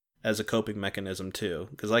least, as a coping mechanism too.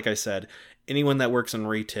 Because like I said, anyone that works in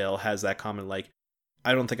retail has that comment. Like,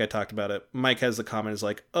 I don't think I talked about it. Mike has the comment is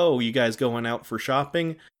like, "Oh, you guys going out for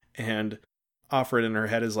shopping?" And Offred in her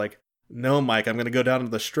head is like, "No, Mike, I'm going to go down to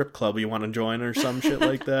the strip club. You want to join?" or some shit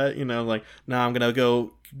like that. Like, "Nah, I'm going to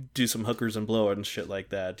go do some hookers and blow it and shit like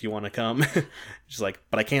that. Do you want to come?" She's like,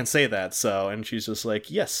 "But I can't say that." So, and she's just like,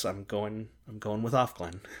 "Yes, I'm going with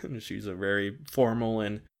Offglen." And she's a very formal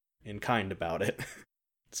and kind about it.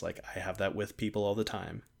 It's like, I have that with people all the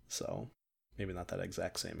time. So maybe not that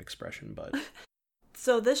exact same expression, but.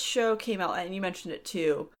 So this show came out, and you mentioned it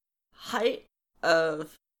too, height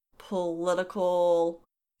of political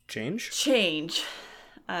change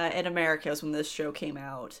in America was when this show came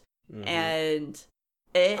out. Mm-hmm. And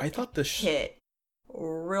I thought this hit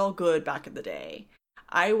real good back in the day.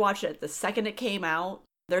 I watched it the second it came out.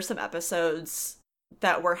 There's some episodes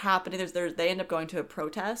that were happening. They end up going to a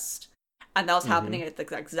protest, and that was happening at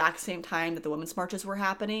the exact same time that the women's marches were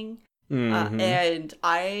happening. Mm-hmm. And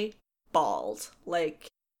I bawled. Like,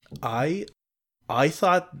 I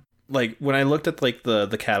thought, like, when I looked at like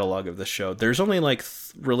the catalog of the show, there's only like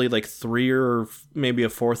really like 3 or maybe a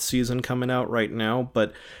 4th season coming out right now,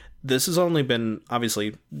 but this has only been,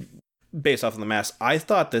 obviously based off of the mask, I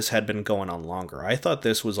thought this had been going on longer. I thought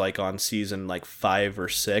this was like on season like 5 or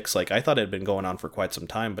 6. Like I thought it had been going on for quite some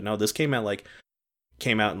time, but no, this came out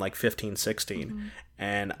in like 15, 16. Mm-hmm.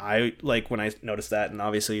 And I like when I noticed that, and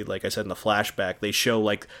obviously, like I said in the flashback, they show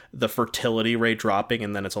like the fertility rate dropping,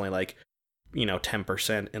 and then it's only like,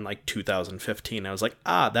 10% in like 2015. I was like,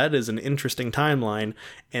 that is an interesting timeline.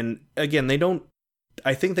 And again,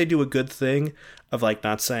 I think they do a good thing of like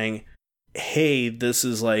not saying, hey, this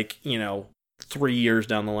is like, 3 years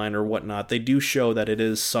down the line or whatnot. They do show that it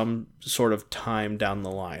is some sort of time down the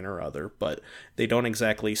line or other, but they don't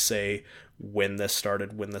exactly say when this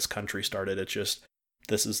started, when this country started. It's just,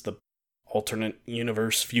 this is the alternate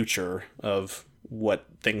universe future of what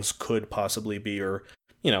things could possibly be, or,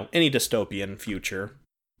 any dystopian future.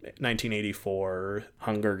 1984,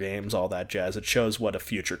 Hunger Games, all that jazz. It shows what a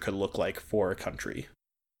future could look like for a country.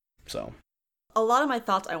 So a lot of my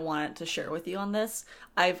thoughts I wanted to share with you on this.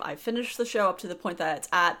 I've finished the show up to the point that it's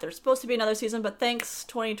at. There's supposed to be another season, but thanks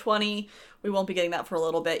 2020, we won't be getting that for a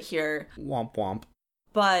little bit here. Womp womp.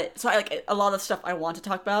 But so I like a lot of the stuff I want to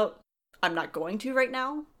talk about, I'm not going to right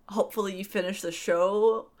now. Hopefully you finish the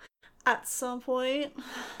show at some point.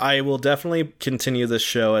 I will definitely continue this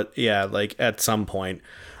show at some point.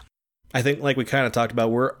 I think like we kind of talked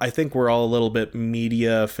about, I think we're all a little bit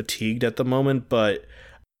media fatigued at the moment, but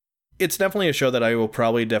it's definitely a show that I will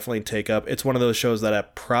probably definitely take up. It's one of those shows that I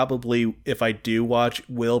probably, if I do watch,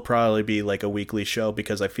 will probably be like a weekly show,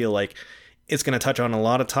 because I feel like it's going to touch on a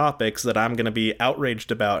lot of topics that I'm going to be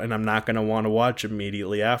outraged about, and I'm not going to want to watch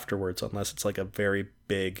immediately afterwards unless it's like a very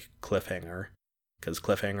big cliffhanger, because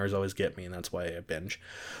cliffhangers always get me, and that's why I binge.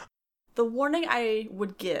 The warning I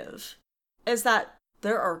would give is that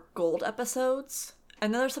there are gold episodes,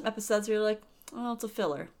 and then there's some episodes where you're like, oh, it's a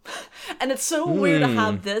filler. And it's so weird to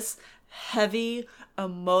have this heavy,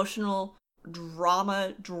 emotional,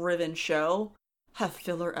 drama-driven show have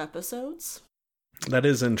filler episodes. That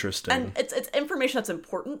is interesting. And it's information that's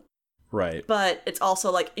important. Right. But it's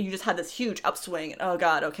also like, you just had this huge upswing, and oh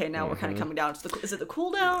god, okay, now we're kind of coming down. Is it the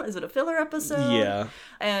cool down? Is it a filler episode? Yeah.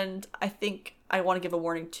 And I think I want to give a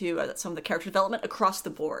warning to some of the character development across the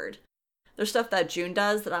board. There's stuff that June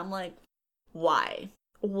does that I'm like, why?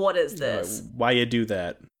 What is this? Why you do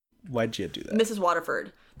that? Why'd you do that? Mrs.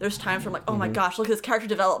 Waterford. There's times where I'm like, oh my gosh, look at this character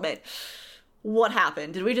development. What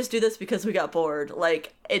happened? Did we just do this because we got bored?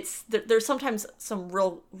 Like, there's sometimes some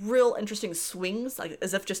real interesting swings, like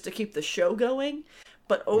as if just to keep the show going.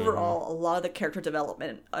 But overall, a lot of the character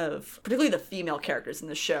development of particularly the female characters in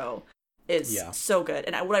the show is so good.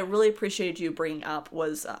 And what I really appreciated you bringing up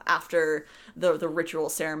was after the ritual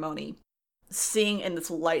ceremony, seeing in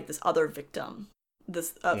this light this other victim,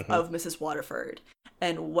 of Mrs. Waterford,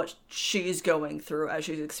 and what she's going through as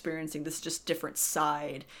she's experiencing this just different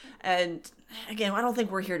side. And again, I don't think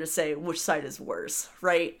we're here to say which side is worse,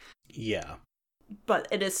 right? Yeah. But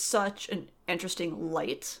it is such an interesting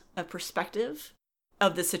light of perspective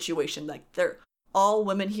of the situation. Like, all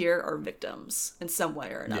women here are victims in some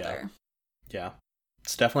way or another. Yeah.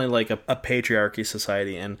 It's definitely like a patriarchy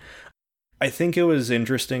society, and I think it was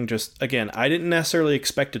interesting. Just again, I didn't necessarily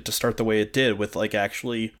expect it to start the way it did, with like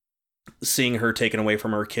actually seeing her taken away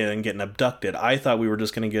from her kid and getting abducted. I thought we were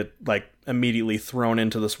just going to get like immediately thrown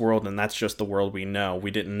into this world, and that's just the world we know. We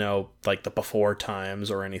didn't know like the before times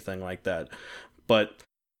or anything like that. But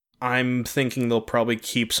I'm thinking they'll probably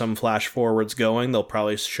keep some flash forwards going. They'll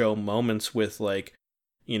probably show moments with like,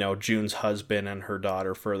 June's husband and her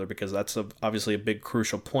daughter further, because that's obviously a big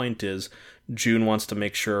crucial point. Is June wants to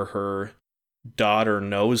make sure her daughter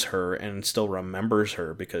knows her and still remembers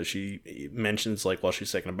her, because she mentions like while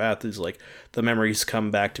she's taking a bath, is like, the memories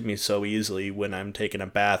come back to me so easily when I'm taking a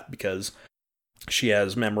bath, because she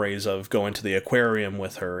has memories of going to the aquarium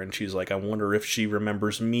with her, and she's like, I wonder if she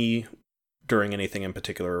remembers me during anything in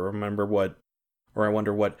particular, I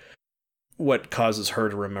wonder what causes her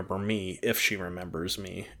to remember me, if she remembers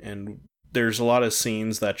me. And there's a lot of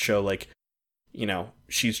scenes that show like,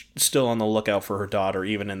 she's still on the lookout for her daughter,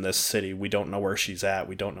 even in this city. We don't know where she's at.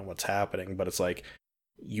 We don't know what's happening, but it's like,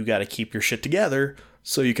 you got to keep your shit together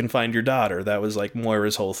so you can find your daughter. That was like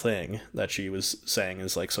Moira's whole thing that she was saying,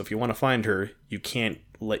 is like, so if you want to find her, you can't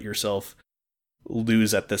let yourself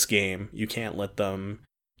lose at this game. You can't let them,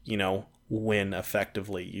 win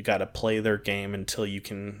effectively. You got to play their game until you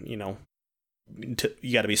can,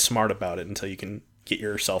 you got to be smart about it until you can get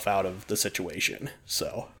yourself out of the situation.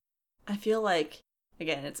 So I feel like,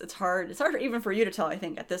 again, it's hard even for you to tell, I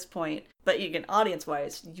think, at this point, but again, audience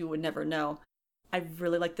wise, you would never know. I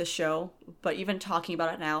really like this show, but even talking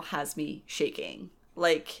about it now has me shaking.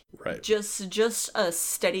 Like, right. just a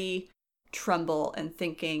steady tremble and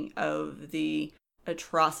thinking of the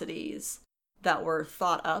atrocities that were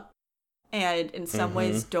thought up and in some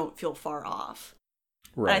ways don't feel far off.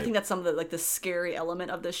 Right. And I think that's some of the, like, the scary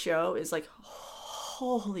element of this show is like,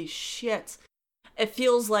 holy shit. It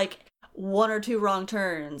feels like one or two wrong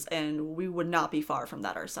turns and we would not be far from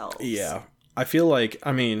that ourselves. Yeah. I feel like,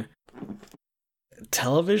 I mean,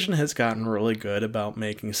 television has gotten really good about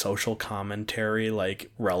making social commentary,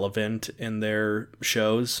 like, relevant in their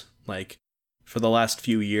shows. Like, for the last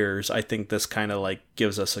few years, I think this kind of, like,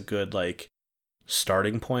 gives us a good, like,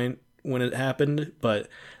 starting point when it happened. But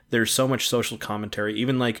there's so much social commentary,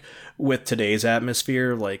 even, like, with today's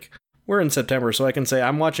atmosphere. Like, we're in September, so I can say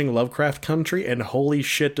I'm watching Lovecraft Country, and holy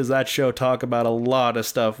shit does that show talk about a lot of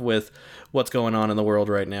stuff with what's going on in the world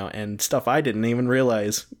right now, and stuff I didn't even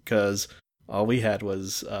realize, because all we had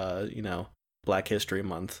was, Black History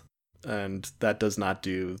Month, and that does not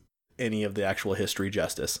do any of the actual history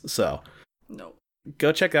justice. So, no.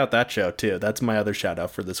 Go check out that show, too. That's my other shout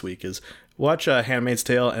out for this week, is watch Handmaid's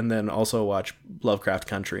Tale, and then also watch Lovecraft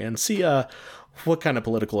Country, and see what kind of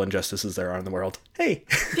political injustices there are in the world. Hey!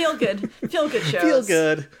 Feel good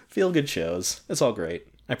shows. Feel good shows. It's all great.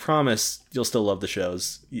 I promise you'll still love the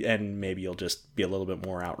shows, and maybe you'll just be a little bit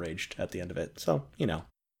more outraged at the end of it. So,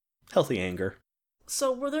 healthy anger.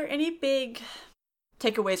 So, were there any big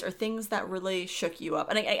takeaways or things that really shook you up?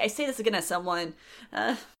 And I say this again as someone,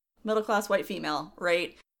 middle-class white female,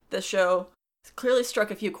 right? The show clearly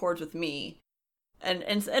struck a few chords with me, and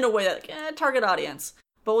in a way that, target audience.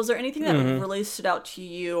 But was there anything that really stood out to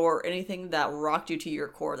you, or anything that rocked you to your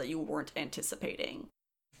core that you weren't anticipating?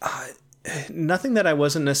 Nothing that I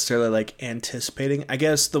wasn't necessarily, like, anticipating. I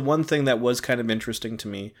guess the one thing that was kind of interesting to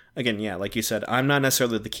me, again, yeah, like you said, I'm not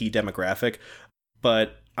necessarily the key demographic,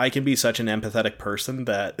 but I can be such an empathetic person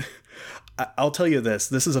that I'll tell you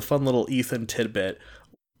this is a fun little Ethan tidbit.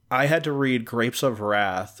 I had to read Grapes of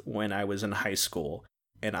Wrath when I was in high school,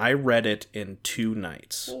 and I read it in 2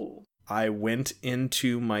 nights. Ooh. I went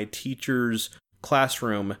into my teacher's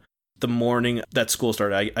classroom the morning that school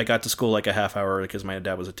started. I got to school like a half hour because my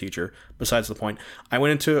dad was a teacher. Besides the point,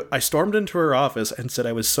 I stormed into her office and said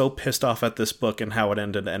I was so pissed off at this book and how it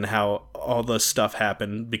ended and how all the stuff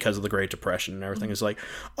happened because of the Great Depression and everything. Is like,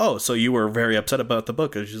 oh, so you were very upset about the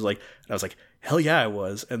book? And she's like, and I was like, hell yeah, I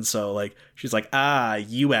was. And so, like, she's like,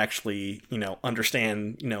 you actually,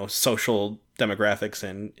 understand, social demographics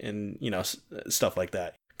and stuff like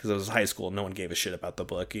that. Because it was high school, no one gave a shit about the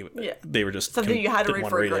book. Yeah. They were just something you had to read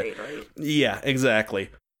for a grade, right? Yeah, exactly.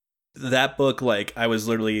 That book, like, I was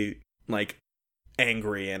literally, like,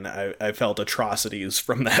 angry, and I felt atrocities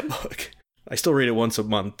from that book. I still read it once a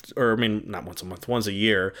month, or I mean, not once a month, once a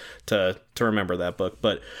year to remember that book.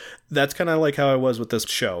 But that's kind of like how I was with this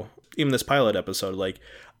show, even this pilot episode. Like,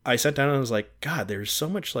 I sat down and I was like, God, there's so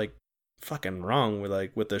much, like, fucking wrong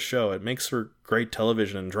with this show. It makes for great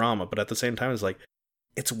television and drama, but at the same time, it's like,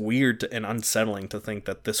 it's weird and unsettling to think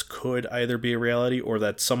that this could either be a reality or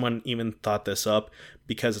that someone even thought this up,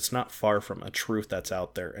 because it's not far from a truth that's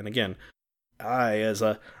out there. And again, I, as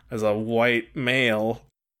a white male,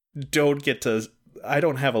 I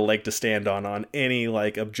don't have a leg to stand on any,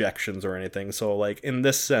 like, objections or anything. So, like, in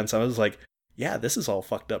this sense, I was like, yeah, this is all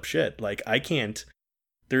fucked up shit. Like,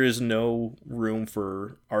 there is no room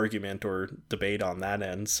for argument or debate on that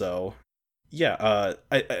end. So, yeah,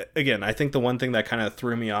 I think the one thing that kind of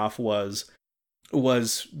threw me off was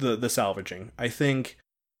the salvaging. I think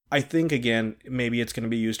again, maybe it's going to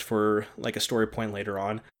be used for, like, a story point later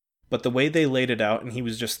on, but the way they laid it out and he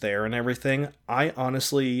was just there and everything, I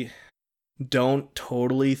honestly don't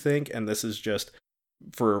totally think, and this is just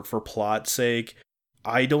for plot's sake,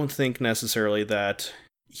 I don't think necessarily that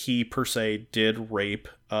he per se did rape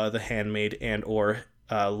the handmaid and or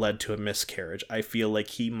led to a miscarriage. I feel like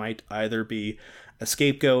he might either be a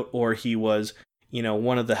scapegoat or he was,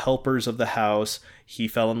 one of the helpers of the house. He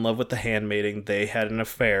fell in love with the handmaiden. They had an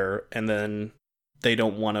affair, and then they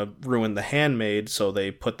don't want to ruin the handmaid, so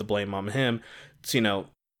they put the blame on him. It's,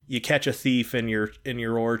 you catch a thief in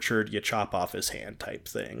your orchard, you chop off his hand type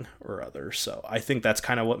thing or other. So I think that's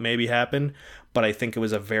kind of what maybe happened, but I think it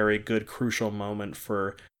was a very good, crucial moment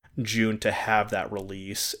for June to have that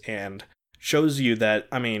release, and shows you that,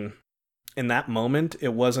 I mean, in that moment,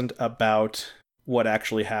 it wasn't about what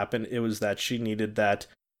actually happened. It was that she needed that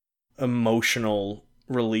emotional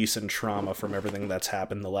release and trauma from everything that's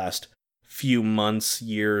happened the last few months,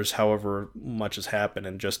 years, however much has happened.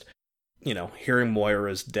 And just, hearing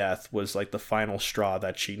Moira's death was like the final straw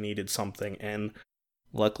that she needed something. And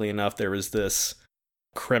luckily enough, there was this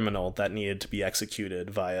criminal that needed to be executed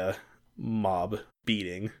via mob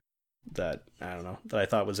beating that I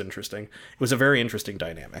thought was interesting. It was a very interesting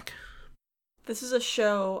dynamic. This is a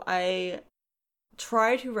show I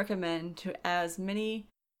try to recommend to as many,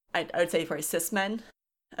 I would say for cis men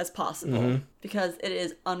as possible, because it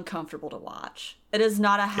is uncomfortable to watch. It is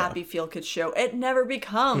not a happy feel-good show. It never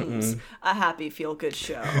becomes a happy feel-good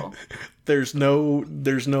show. There's no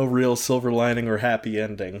real silver lining or happy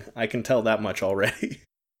ending. I can tell that much already.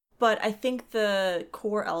 But I think the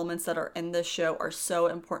core elements that are in this show are so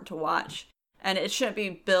important to watch, and it shouldn't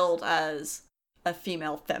be billed as a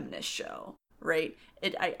female feminist show, right?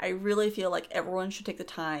 I really feel like everyone should take the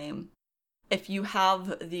time. If you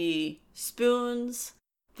have the spoons,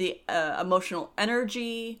 the emotional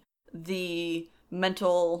energy, the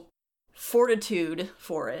mental fortitude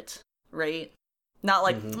for it, right? Not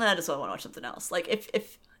like, I just want to watch something else. Like,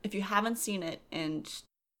 if you haven't seen it, and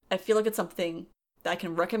I feel like it's something that I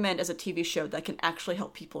can recommend as a TV show that can actually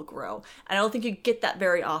help people grow. And I don't think you get that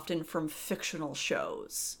very often from fictional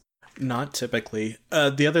shows. Not typically.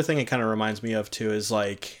 The other thing it kind of reminds me of, too, is,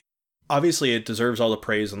 like, obviously it deserves all the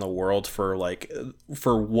praise in the world for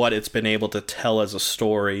what it's been able to tell as a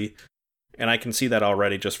story. And I can see that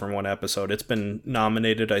already just from one episode. It's been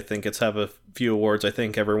nominated. I think it's have a few awards. I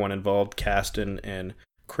think everyone involved, cast and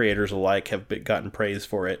creators alike, have gotten praise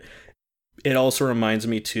for it. It also reminds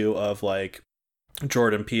me, too, of, like,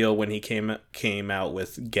 Jordan Peele when he came out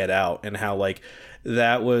with Get Out, and how, like,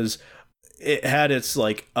 that was... It had its,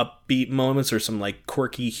 like, upbeat moments or some, like,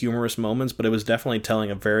 quirky, humorous moments, but it was definitely telling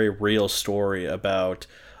a very real story about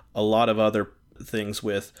a lot of other things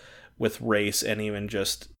with race and even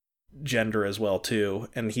just gender as well, too.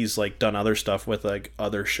 And he's, like, done other stuff with, like,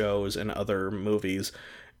 other shows and other movies.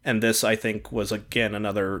 And this, I think, was, again,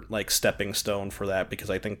 another, like, stepping stone for that, because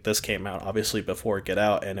I think this came out, obviously, before Get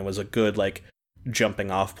Out, and it was a good, like, jumping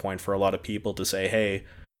off point for a lot of people to say, hey,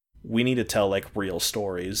 we need to tell, like, real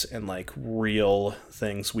stories and, like, real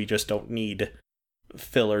things. We just don't need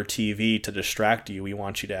filler TV to distract you. We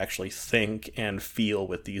want you to actually think and feel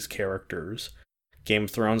with these characters. Game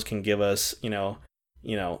of Thrones can give us, you know,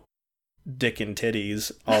 dick and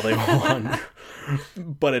titties all they want,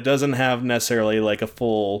 but it doesn't have necessarily, like, a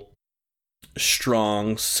full,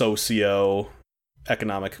 strong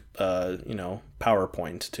socio-economic,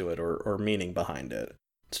 PowerPoint to it or meaning behind it.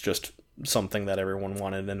 It's just something that everyone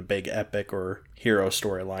wanted in a big epic or hero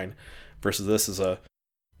storyline, versus this is a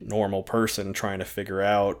normal person trying to figure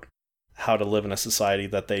out how to live in a society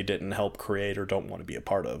that they didn't help create or don't want to be a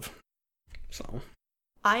part of. So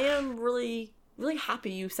I am really, really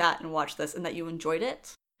happy you sat and watched this and that you enjoyed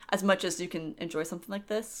it as much as you can enjoy something like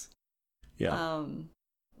this. Yeah.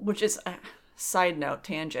 Which is a side note,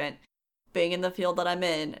 tangent, being in the field that I'm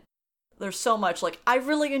in, there's so much, like, I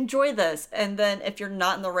really enjoy this. And then if you're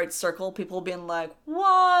not in the right circle, people being like,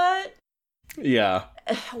 what? Yeah.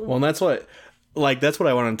 Well, and that's what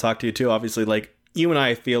I wanted to talk to you too. Obviously, like, you and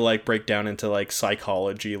I feel like break down into, like,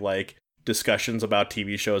 psychology, like, discussions about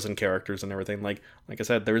TV shows and characters and everything. Like I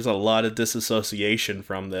said, there's a lot of disassociation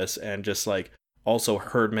from this, and just, like, also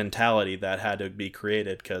herd mentality that had to be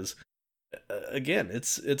created, because again,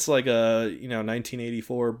 it's like a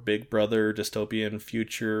 1984 Big Brother dystopian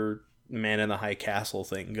future Man in the High Castle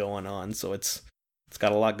thing going on. So it's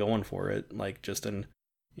got a lot going for it, like, just in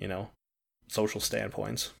social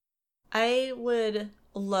standpoints. I would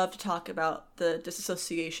love to talk about the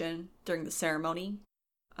disassociation during the ceremony.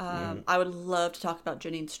 I would love to talk about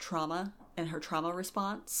Janine's trauma and her trauma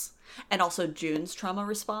response, and also June's trauma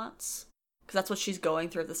response, because that's what she's going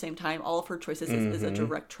through at the same time. All of her choices is a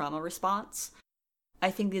direct trauma response.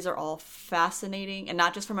 I think these are all fascinating, and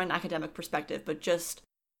not just from an academic perspective, but just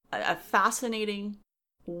a fascinating,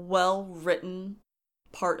 well-written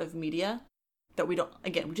part of media that we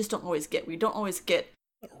just don't always get. We don't always get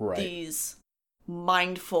these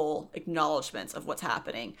mindful acknowledgments of what's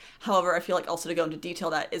happening. However, I feel like also to go into detail,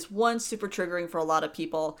 that is, one, super triggering for a lot of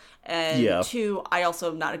people, and two, I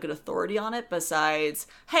also am not a good authority on it, besides,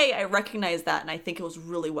 hey, I recognize that and I think it was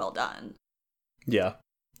really well done. Yeah.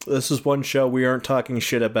 This is one show we aren't talking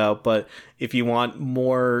shit about, but if you want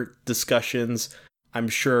more discussions, I'm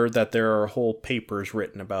sure that there are whole papers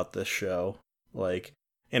written about this show, like,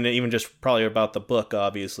 and even just probably about the book,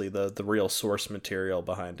 obviously, the real source material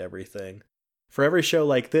behind everything. For every show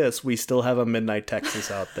like this, we still have a Midnight Texas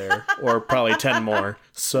out there, or probably 10 more.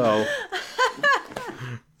 So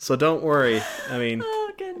don't worry. I mean,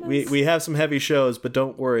 we have some heavy shows, but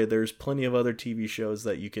don't worry. There's plenty of other TV shows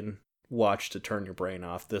that you can watch to turn your brain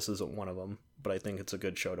off. This isn't one of them, but I think it's a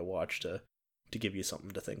good show to watch to give you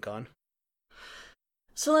something to think on.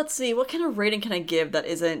 So let's see, what kind of rating can I give that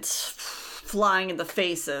isn't flying in the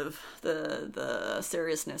face of the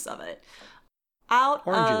seriousness of it?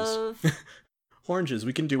 Oranges. Oranges.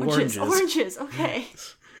 We can do oranges. Oranges, okay.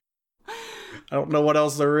 I don't know what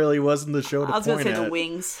else there really was in the show to I was going point to say at. the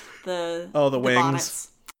wings. The wings. Bonnets.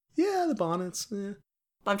 Yeah, the bonnets. Yeah.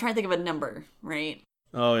 But I'm trying to think of a number, right?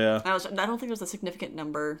 Oh, yeah. I don't think there's a significant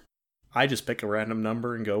number. I just pick a random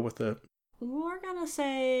number and go with it. We're gonna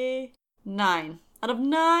say 9. Out of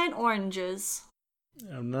 9 oranges.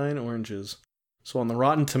 9 oranges. So on the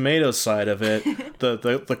Rotten Tomatoes side of it,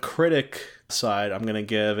 the critic side, I'm gonna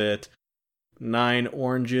give it 9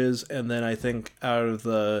 oranges, and then I think out of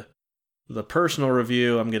the personal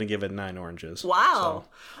review, I'm gonna give it 9 oranges. Wow.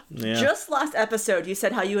 So, yeah. Just last episode, you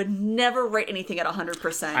said how you would never rate anything at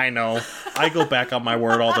 100%. I know. I go back on my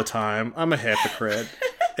word all the time. I'm a hypocrite.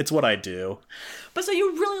 It's what I do. But so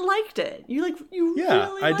you really liked it. You Yeah,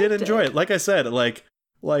 really I did liked enjoy it. Like I said, like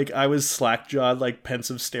I was slack-jawed, like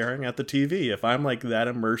pensive staring at the TV. If I'm like that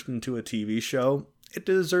immersed into a TV show, it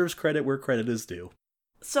deserves credit where credit is due.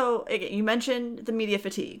 So, again, you mentioned the media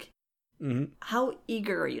fatigue. Mm-hmm. How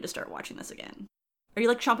eager are you to start watching this again? Are you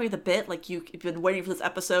like chomping at the bit? Like you've been waiting for this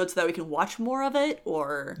episode so that we can watch more of it?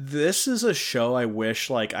 Or This is a show I wish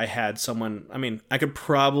like I had someone. I mean, I could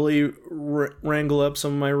probably wrangle up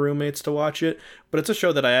some of my roommates to watch it, but it's a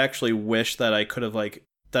show that I actually wish that I could have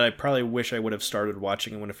that I probably wish I would have started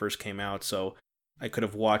watching it when it first came out, so I could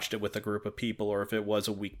have watched it with a group of people, or if it was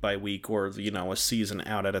a week by week or a season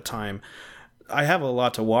out at a time. I have a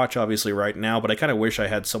lot to watch obviously right now, but I kind of wish I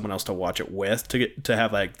had someone else to watch it with to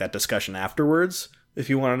have like that discussion afterwards. If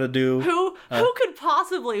you wanted to do who could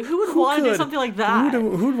possibly who want to do something like that?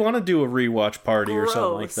 Who'd want to do a rewatch party or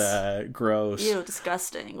something like Gross. that? Gross. Ew,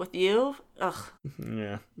 disgusting. With you? Ugh.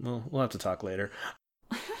 Yeah, well, we'll have to talk later.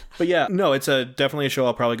 But yeah, no, it's definitely a show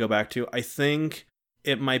I'll probably go back to. I think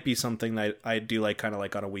it might be something that I do like kind of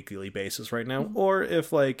like on a weekly basis right now, or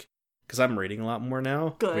if like because I'm reading a lot more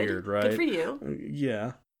now. Good. Weird, right? Good for you.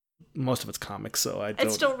 Yeah, most of it's comics, so I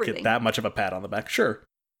It's still don't reading. get that much of a pat on the back. Sure.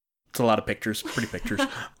 It's a lot of pictures, pretty pictures.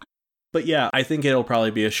 But yeah, I think it'll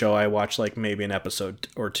probably be a show I watch like maybe an episode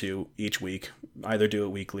or 2 each week. Either do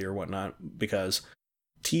it weekly or whatnot, because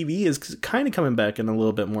TV is kind of coming back in a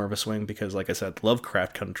little bit more of a swing because, like I said,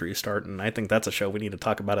 Lovecraft Country is starting. And I think that's a show we need to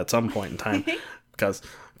talk about at some point in time because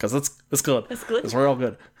it's good. It's good. Because we're all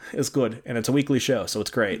good. It's good, and it's a weekly show, so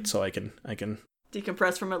it's great. So I can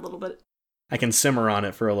Decompress from it a little bit. I can simmer on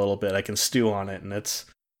it for a little bit. I can stew on it, and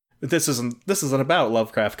This isn't about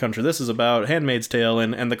Lovecraft Country. This is about Handmaid's Tale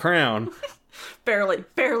and The Crown. barely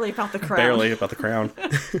about the crown. Barely about The Crown.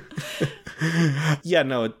 Yeah,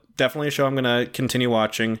 no, definitely a show I'm going to continue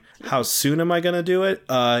watching. How soon am I going to do it?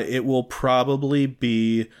 It will probably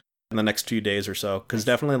be in the next few days or so. Because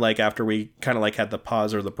definitely like after we kind of like had the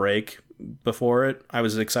pause or the break before it, I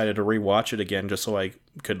was excited to rewatch it again just so I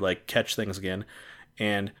could like catch things again.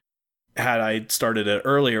 And had I started it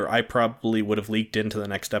earlier, I probably would have leaked into the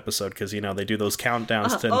next episode because, they do those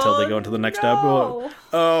countdowns until they go into the next episode.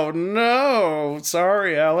 Oh, no.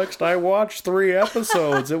 Sorry, Alex. I watched 3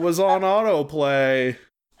 episodes. It was on autoplay.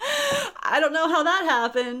 I don't know how that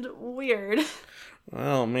happened. Weird.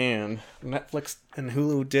 Oh, man. Netflix and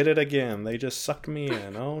Hulu did it again. They just sucked me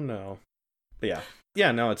in. Oh, no. But yeah.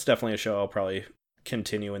 Yeah, no, it's definitely a show I'll probably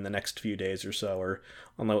continue in the next few days or so, or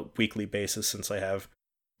on a weekly basis since I have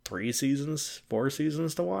 4 seasons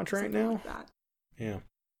to watch right Something now. like that. Yeah.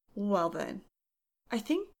 Well then, I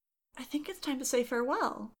think it's time to say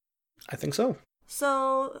farewell. I think so.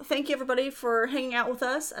 So thank you everybody for hanging out with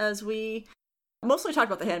us as we mostly talked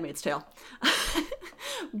about The Handmaid's Tale.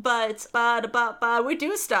 but we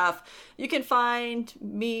do stuff. You can find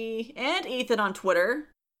me and Ethan on Twitter.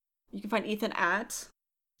 You can find Ethan at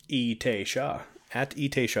Etaysha. At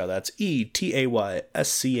Etaysha. That's ETAYSCHA.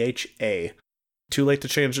 Too late to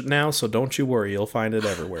change it now, so don't you worry. You'll find it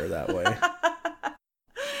everywhere that way.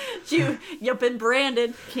 You've been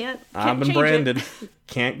branded. Can't I've been change branded. It.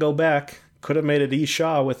 Can't go back. Could have made it E.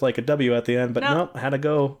 Shaw with like a W at the end, but nope. Had to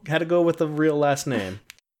go with the real last name.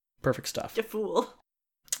 Perfect stuff. You fool.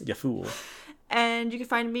 You fool. And you can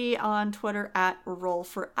find me on Twitter at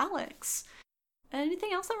Roll4Alex.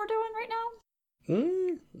 Anything else that we're doing right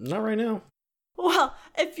now? Not right now. Well,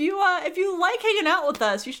 if you like hanging out with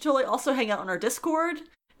us, you should totally also hang out on our Discord.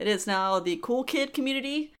 It is now the Cool Kid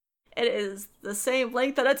community. It is the same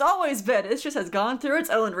link that it's always been. It just has gone through its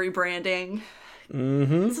own rebranding.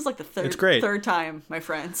 Mm-hmm. This is like the third time, my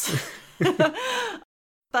friends.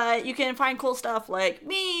 But you can find cool stuff like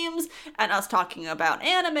memes and us talking about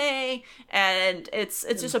anime, and it's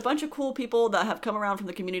just a bunch of cool people that have come around from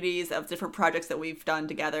the communities of different projects that we've done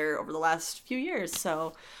together over the last few years.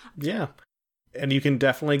 So yeah. And you can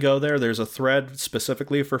definitely go there. There's a thread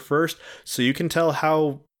specifically for First, so you can tell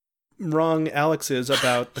how wrong Alex is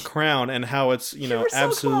about The Crown and how it's, were so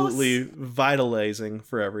absolutely vitalizing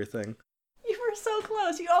for everything. You were were so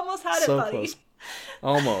close. You almost had it, So buddy. close.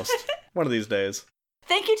 Almost. One of these days.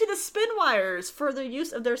 Thank you to the Spinwires for the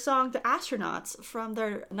use of their song The Astronauts from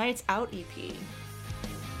their Nights Out EP. You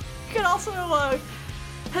can also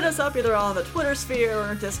hit us up either on the Twitter sphere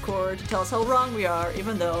or Discord to tell us how wrong we are,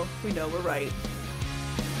 even though we know we're right.